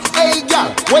 snapshot, hey,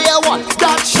 girl. Where you want?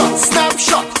 That shot,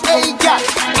 snapshot, hey, girl.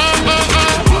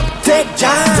 Take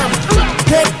jam,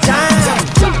 take jam,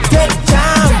 take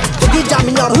jam. Take the jam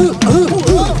in your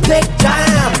take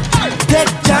jam,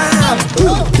 take jam,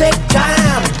 take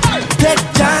jam, take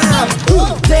jam,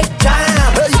 take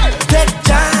jam, take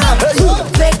jam,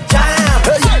 take jam,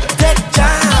 take jam,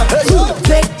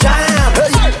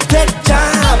 take jam, take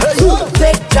jam,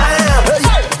 take jam,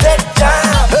 take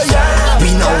jam. We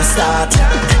now start.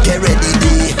 Get ready.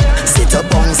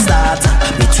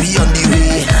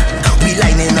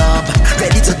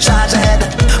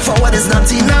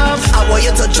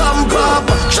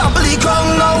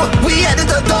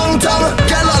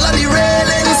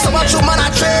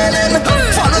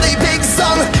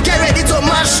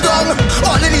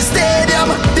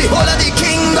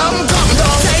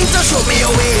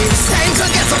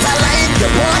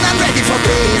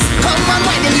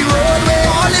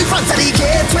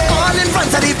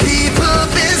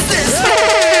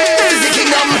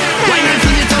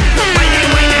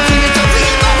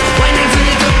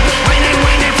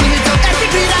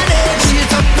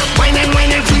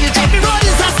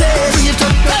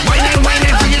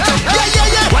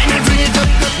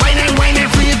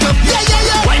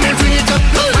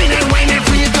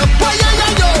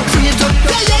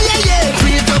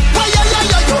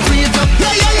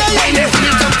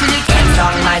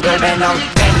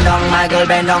 girl,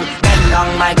 bend down,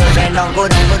 my girl, bend down, go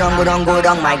down, go down, go down, go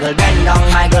down, my girl, bend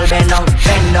down, my girl, bend down,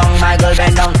 my girl,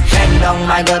 bend down,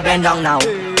 my girl, bend down now.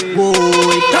 Whoa,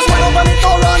 that's why I'm running to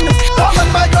run. Come on,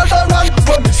 my girl, don't run.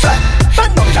 When we say,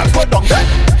 bend down, girl, go down there.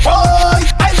 Boy,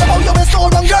 I love how you been so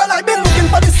long, girl. I've been looking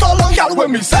for this so long, girl.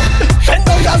 When we say, bend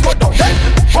down, girl, go down there.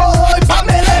 Boy,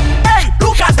 Pamela, hey,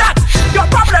 look at that. Your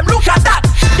problem, look at that.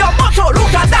 Your motto,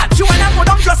 look at that. You wanna go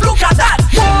down, just look at that.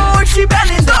 Boy, she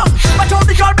bending down, but how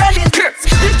the girl bending?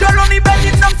 This girl only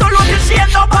bending down so long she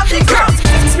end up on the ground.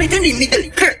 Split in the middle,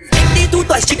 they do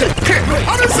twice jiggle.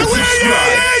 I'm gonna say,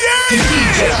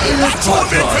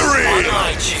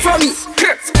 from me,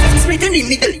 split in the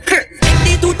middle,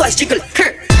 they do twice jiggle.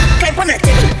 Climb on a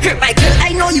table, my girl,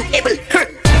 I know you able.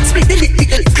 Split in the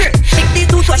middle, they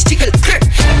do twice jiggle.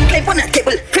 Climb on a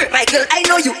table, my girl, I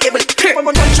know you able.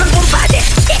 One control over there.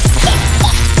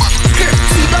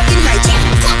 See up in my jet.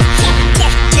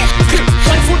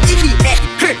 One foot in the air,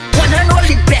 one hand on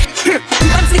the back.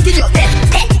 One flick in your head.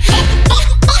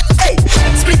 Hey,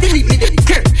 split in the middle,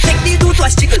 make the two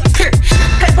twice jiggle.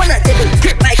 Climb on a table,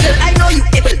 my girl, I know you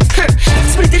able.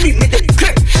 Split in the middle,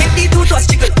 make the two twice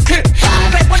jiggle.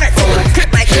 Climb on a table,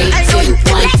 my girl, I know you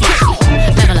able.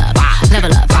 Level up,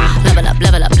 level up, level up,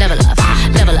 level up, level up,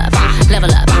 level up,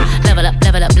 level up, level up,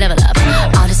 level up, level up.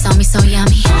 All this on me so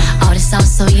yummy, all this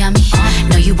sauce so yummy.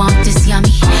 No, you want this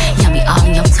yummy, yummy all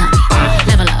in your tummy.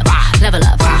 Level up, level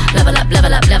up, level up,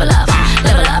 level up, level up,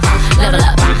 level up, level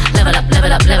up, level up,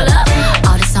 level up, level up.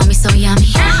 All this on me so yummy,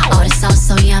 all this sauce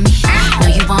so yummy. No,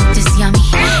 you want this yummy,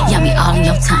 yummy all in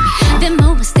your tummy. Them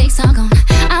old mistakes are gone,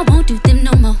 I won't do them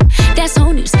no more. That's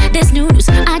old news, that's new news.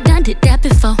 I done did that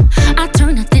before. I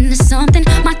turn nothing to something.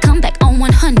 My comeback on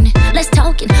 100. Let's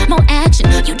talking, more action.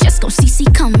 You just gon' see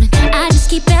coming. I just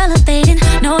keep elevating.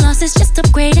 No losses, just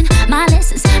upgrading. My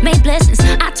lessons made blessings.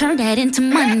 I turn that into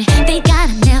money. They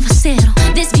gotta never settle.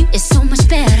 This view is so much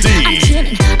better. I'm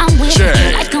chilling, I'm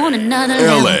winning, like on another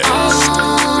level.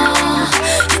 Oh,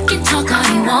 you can talk all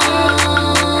you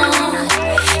want.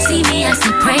 See me, I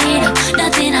see prayed up.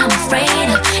 Nothing I'm afraid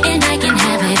of, and I can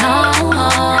have it all.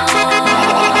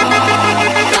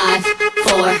 5,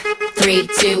 4, 3,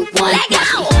 2, 1, let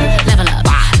go. Level up,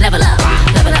 level up,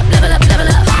 level up, level up, level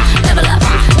up, level up,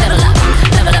 level up,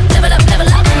 level up, level up, level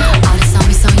up. All this on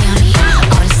me so yummy,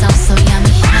 all this sauce so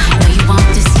yummy. Know you want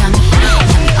this yummy,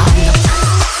 yummy all in your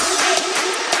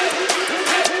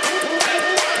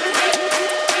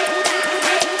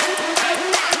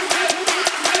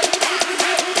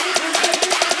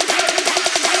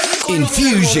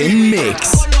Infusion Mix.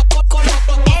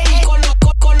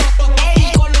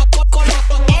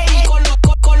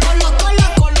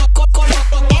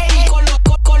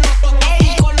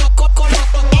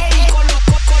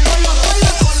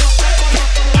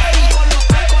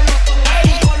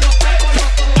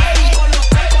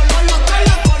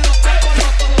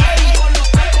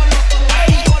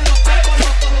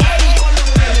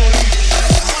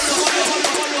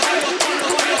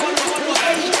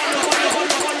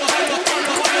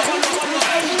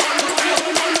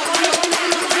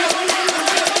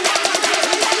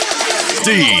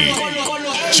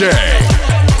 DJ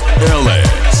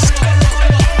Ellis.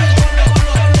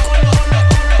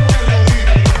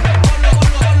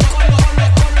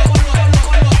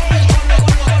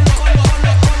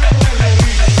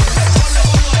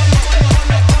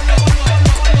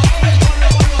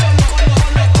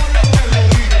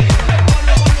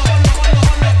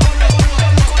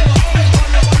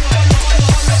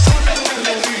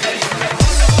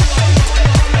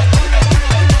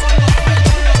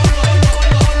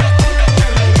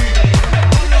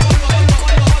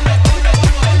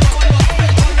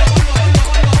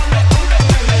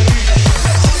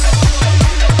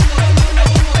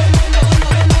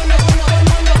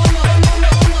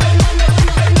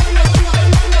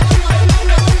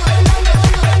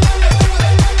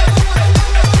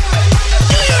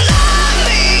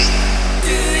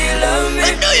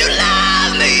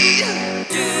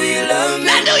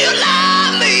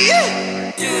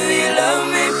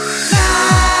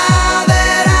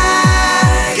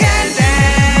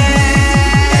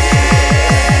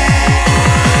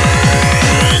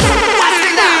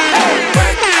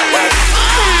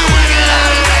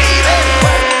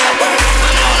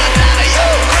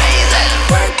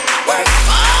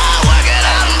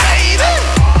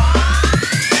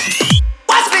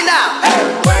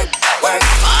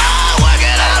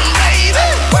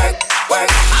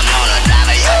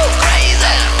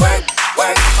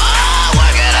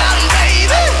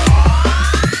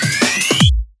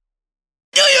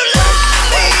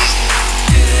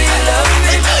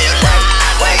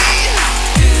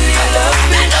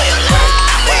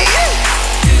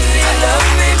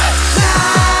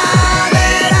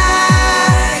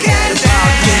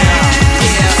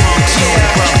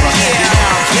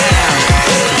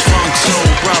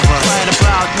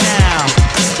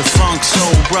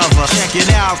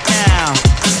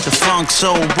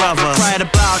 soul brother. Right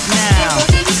about now,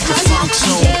 the funk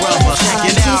soul brother. Check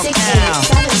it out now,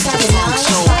 the funk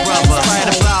soul brother. Right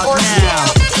about now,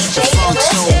 the funk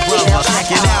soul brother. Check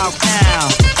it out now,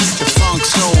 the funk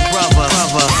soul brother.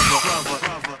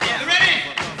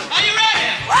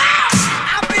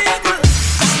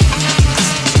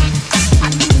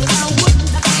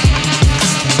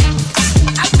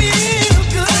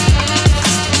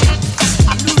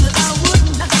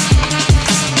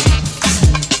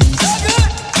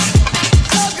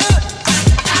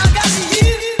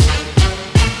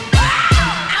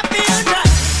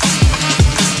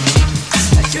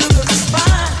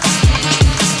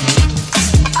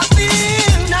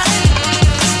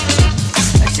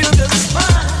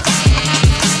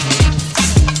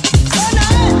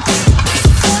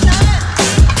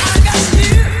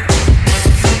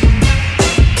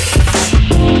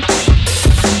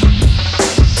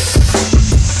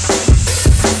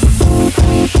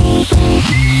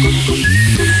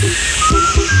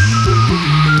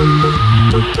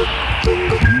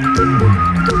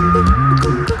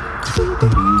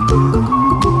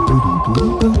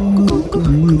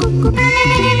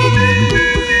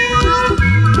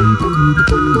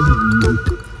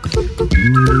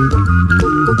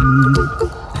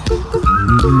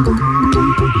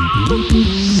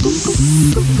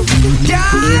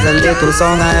 Here's a little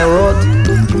song I wrote.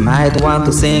 You might want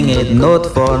to sing it note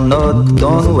for note.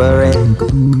 Don't worry,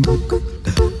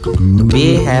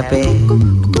 be happy.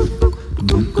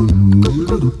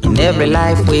 In every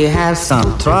life we have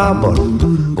some trouble,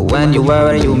 but when you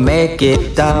worry you make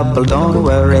it double. Don't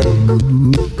worry,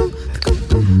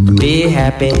 be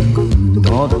happy.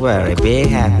 Don't worry, be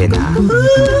happy now.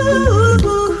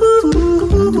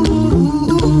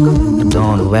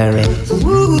 Don't worry,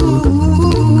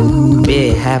 be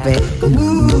happy.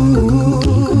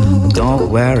 Don't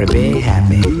worry, be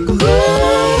happy. Don't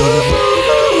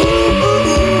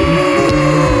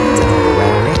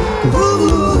worry,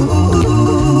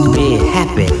 be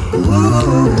happy.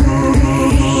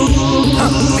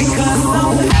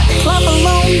 Clap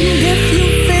along if you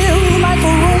feel like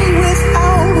a room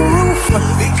without a roof.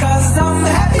 Because I'm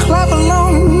happy. Clap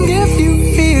along if you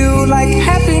feel like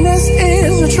happiness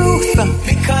is the truth.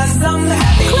 Because I'm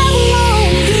happy. Clap along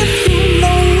if you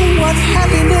know what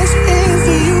happiness is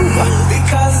to you.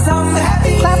 Because I'm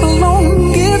happy. Clap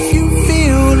along if you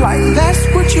feel like that's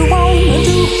what you want to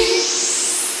do.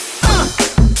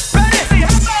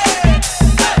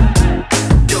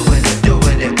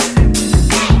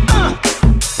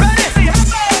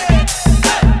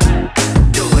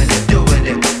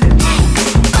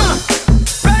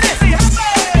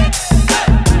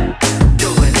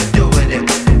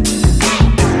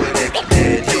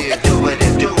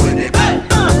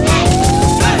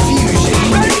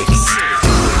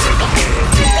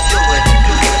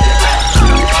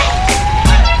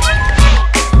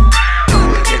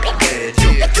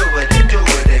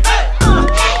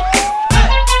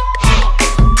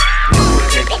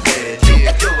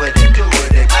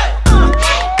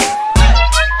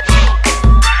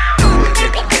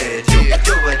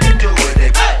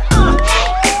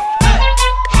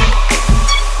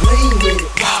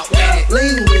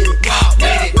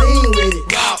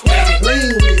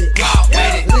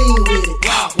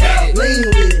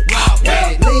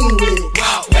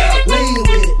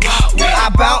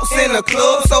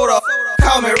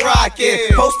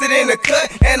 Posted in the cut,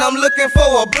 and I'm looking for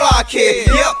a blockhead.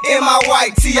 Yep, in my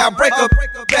white tee, I break a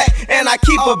back, and I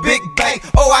keep a big bank.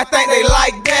 Oh, I think they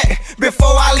like that. Before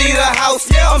I leave the house,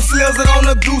 yeah, I'm slizzing on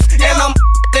the goose, and I'm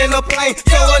in a plane.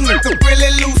 So a nigga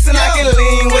really loose, and I can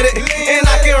lean with it, and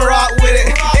I can rock with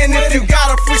it. And if you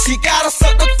got a free, she gotta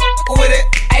suck the with it.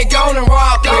 Hey, go and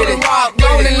rock with it,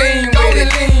 go and lean with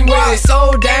it.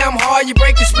 So damn hard, you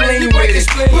break your spleen with it.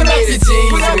 Put up your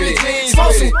jeans with it,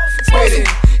 smoke with it.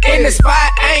 In the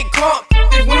spot, ain't crunk.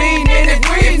 If we ain't in it,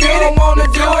 if you don't wanna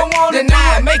do it,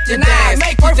 deny, make you dance.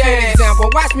 Perfect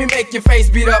example, watch me make your face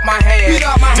beat up my hand.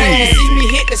 See me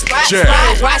hit the spot,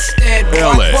 watch that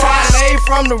boy. Parlay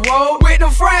from the road with the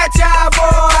franchise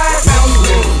boy. Bounce with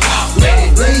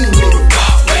it, lean with it,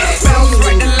 bounce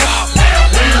right to left.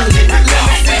 Let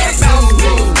me see it, bounce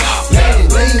with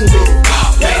it, lean with it,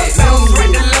 bounce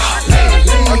right to left.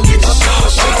 Or get your show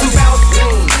to bounce with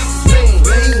it.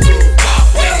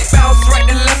 Bounce right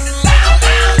to left.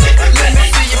 Let me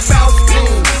see you bounce.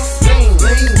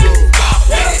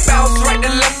 Bounce right to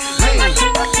left.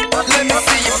 Let me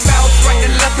see you bounce right to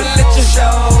left and let your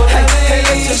show. Hey,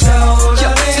 let your show.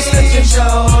 Just let your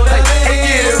show.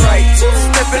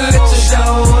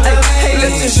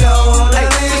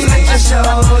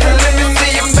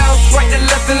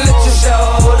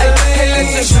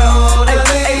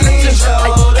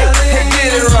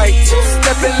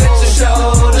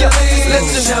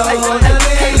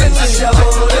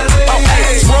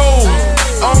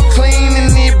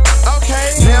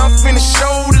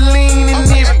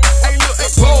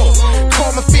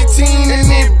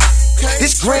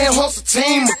 hustle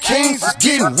team of kings is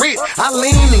getting rich. I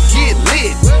lean and get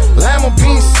lit. Lima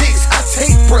bean 6, I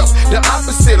take breath. The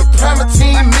opposite of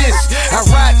Primatine miss. I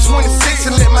ride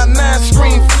 26 and let my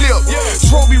 9-screen flip.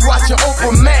 Trophy watching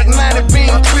Oprah Mac 90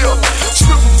 beam clip.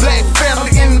 Triple black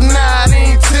family in the night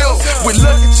ain't tilt. With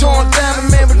Lucky torn down the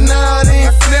man, but now it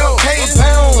ain't flip. Hey,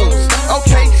 bounce.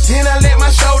 Okay, then I let my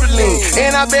shoulder lean.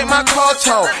 And I bet my car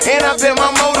talk. And I bet my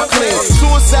motor clean.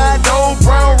 Suicide dope,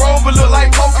 brown rover look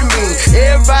like Pokemon.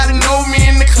 Everybody know me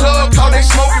in the club, cause they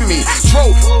smoking me.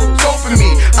 Trope, doping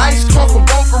me. Ice crumple,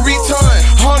 both for return.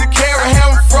 100 carat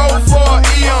hammer froze for an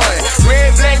eon.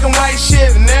 Red, black, and white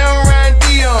shit, now around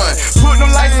Dion. Put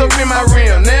them lights up in my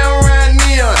rim, now around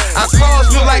neon. Our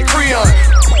cars look like Creon.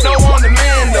 No on the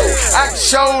man though. I can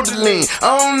shoulder lean.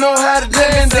 I don't know how to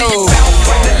land though.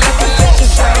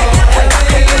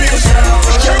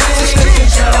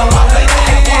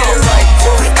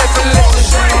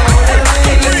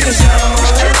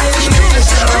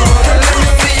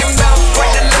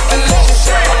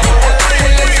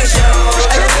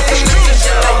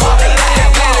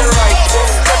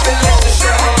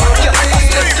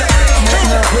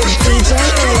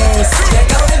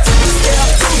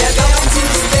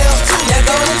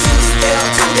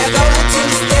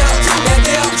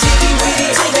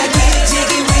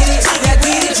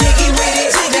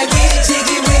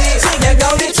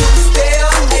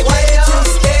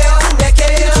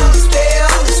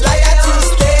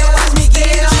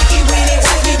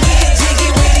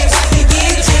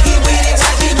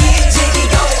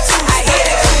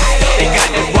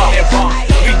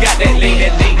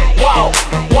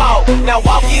 Now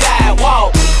walk it out,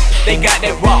 walk. They got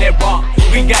that walk.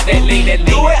 We got that lean,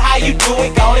 Do it how you do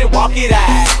it, go and walk it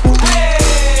out.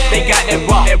 They got that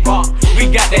walk.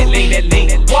 We got that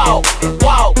lean,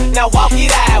 Walk. Now walk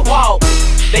it out, walk.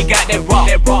 They got that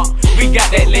walk. We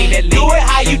got that lean, Do it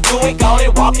how you do it, go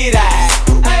and walk it out.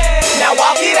 Now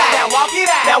walk it out. Now walk it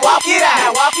out. Now walk it out.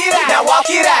 Now walk it out. Now walk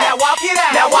it out. Now walk it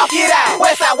out. Now walk it out.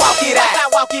 Westside walk it out.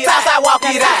 Southside walk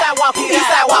it out.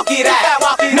 Eastside walk it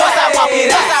out. Northside walk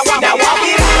it out. Now walk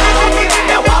it out.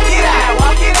 Now walk it out.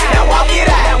 Now walk it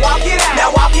out. Now walk it out. Now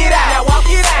walk it out. Now walk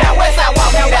it out. Now Westside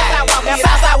walk it out.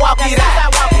 Southside walk it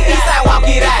out. Eastside walk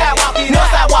it out.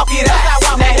 Northside walk it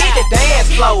out. Now hit the dance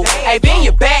floor. Hey, bend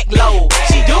your back low.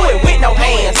 She do it with no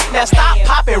hands. Now stop,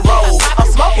 pop and roll. I'm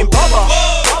smoking bubble.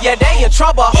 Yeah, they in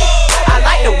trouble. I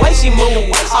like the way she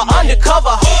move,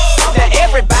 undercover. Now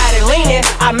everybody leaning,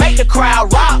 I make the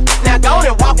crowd rock. Now go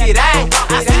and walk it out.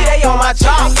 I see they on my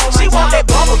job. She want that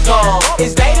bubble gum.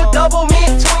 Is they the double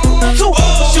mint twin? Two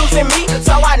shooting me,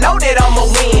 so I know that I'ma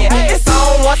win. It's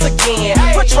on once again,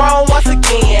 Patron once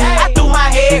again. I threw my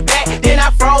head back, then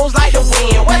I froze like the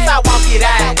wind. Westside walk it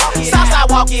out, Southside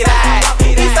walk it out,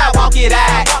 Eastside walk it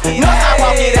out, Northside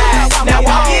walk it out. Now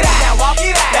walk it out. Now walk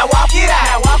it out. Now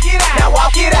walk it out. Now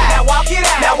walk it out. Now walk it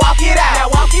out. Now walk it out. Now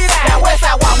walk it out. Now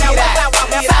Westside walk it out.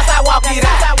 Southside walk it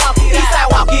out. Eastside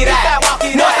walk it out.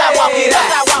 Northside walk it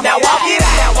out. Now walk it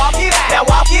out. Now walk it out. Now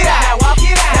walk it out. Now walk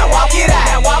it out. Now walk it out.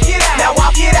 Now walk it out.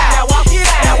 Now walk it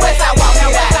out. Now Westside walk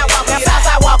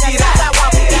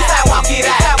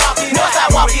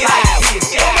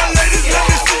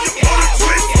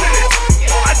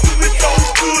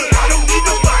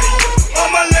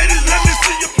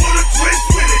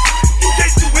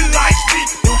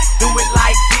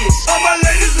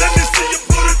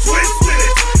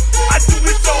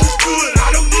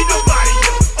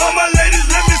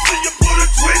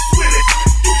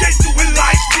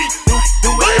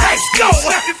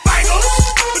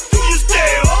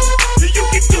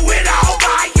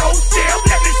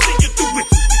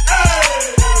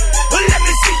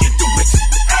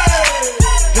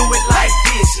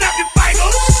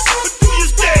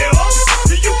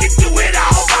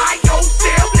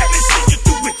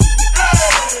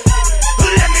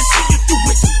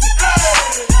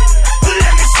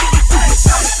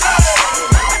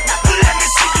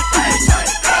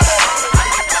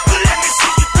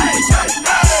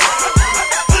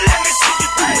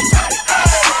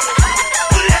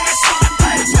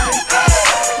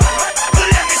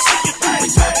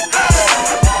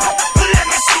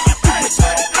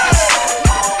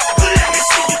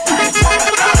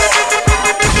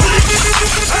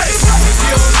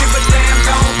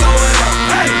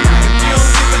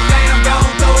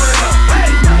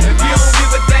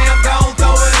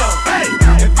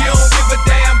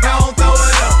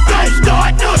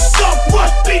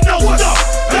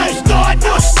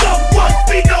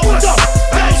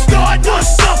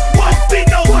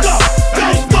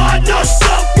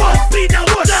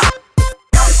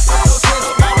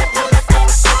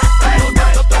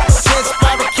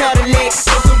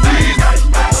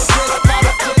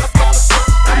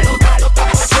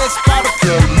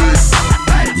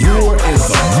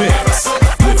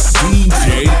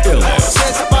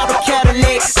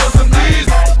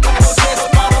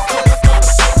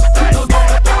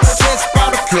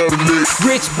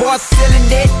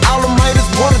selling it. All them haters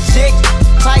want a chick.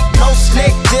 Tight, no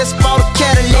slick, just bought a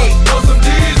Cadillac. Throw some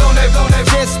D's on that,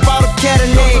 just bought a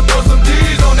Cadillac. Throw some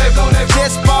D's on that,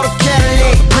 just bought a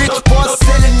Cadillac. Rich boy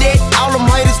selling it. All them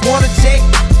haters want a chick.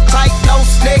 Tight, no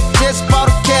slick, just bought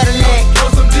a Cadillac. Throw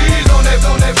some D's on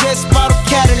that, just bought a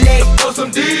Cadillac. Throw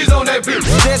some D's on that,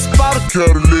 just bought a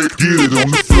Cadillac. Get it on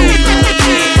the floor.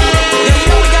 Yeah, you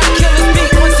know we gotta kill this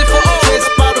beat once and for all. Just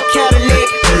bought a Cadillac.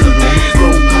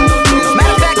 Matter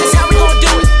of fact, that's how we gon'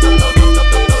 do it.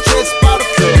 Just bought a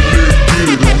Cadillac. Get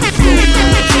it on the floor.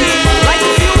 Like the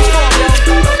fuse for me,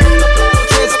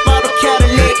 just bought a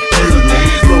Cadillac.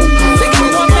 They got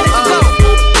 1 minute to go.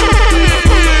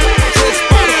 Just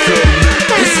bought a Cadillac.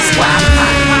 This is why I'm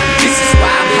hot. This is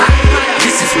why I'm hot.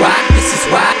 This is why. This is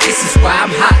why. This is why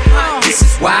I'm hot. This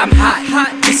is why I'm hot.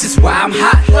 This is why I'm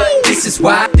hot. This is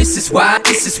why. This is why.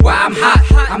 This is why I'm hot.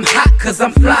 I'm hot 'cause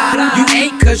I'm fly. You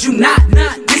ain't 'cause you not.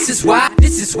 This is why.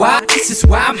 This is why. This is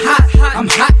why I'm hot. I'm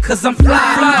hot 'cause I'm fly.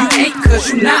 You ain't 'cause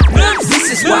you not.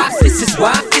 This is why. This is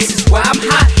why. This is why I'm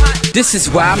hot. This is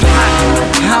why I'm hot.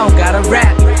 I don't gotta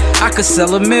rap. I could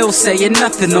sell a mill saying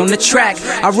nothing on the track.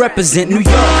 I represent New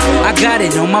York. I got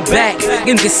it on my back.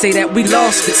 And can say that we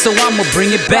lost it, so I'ma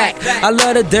bring it back. I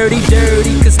love the dirty,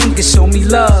 'cause them can show me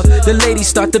love. The ladies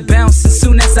start to bounce as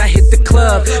soon as I hit the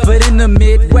club. But in the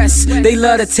Midwest, they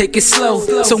love to take it slow.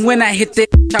 So when I hit that,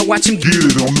 I watch them get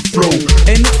it on the floor.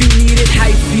 And if you need it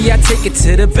hypey, I take it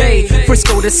to the Bay.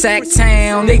 Frisco to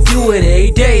Sacktown, they do it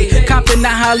every day. Compton to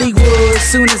Hollywood,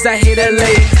 soon as I hit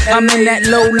LA. I'm in that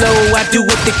low, I do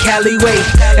it the Cali way.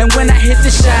 And when I hit the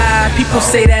Shy, people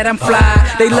say that I'm fly.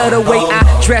 They love the way I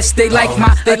dress, they like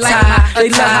my attire. They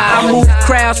love how I move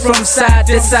crowds from side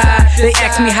to side. They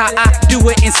ask me how I do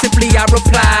it, and simply I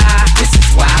reply. This is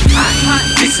why I'm hot.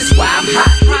 This is why I'm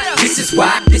hot. This is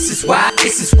why. This is why.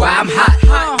 This is why I'm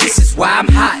hot. This is why I'm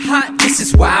hot. This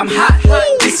is why I'm hot.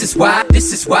 This is why.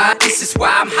 This is why. This is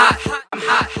why I'm hot. I'm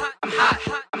hot. I'm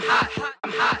hot.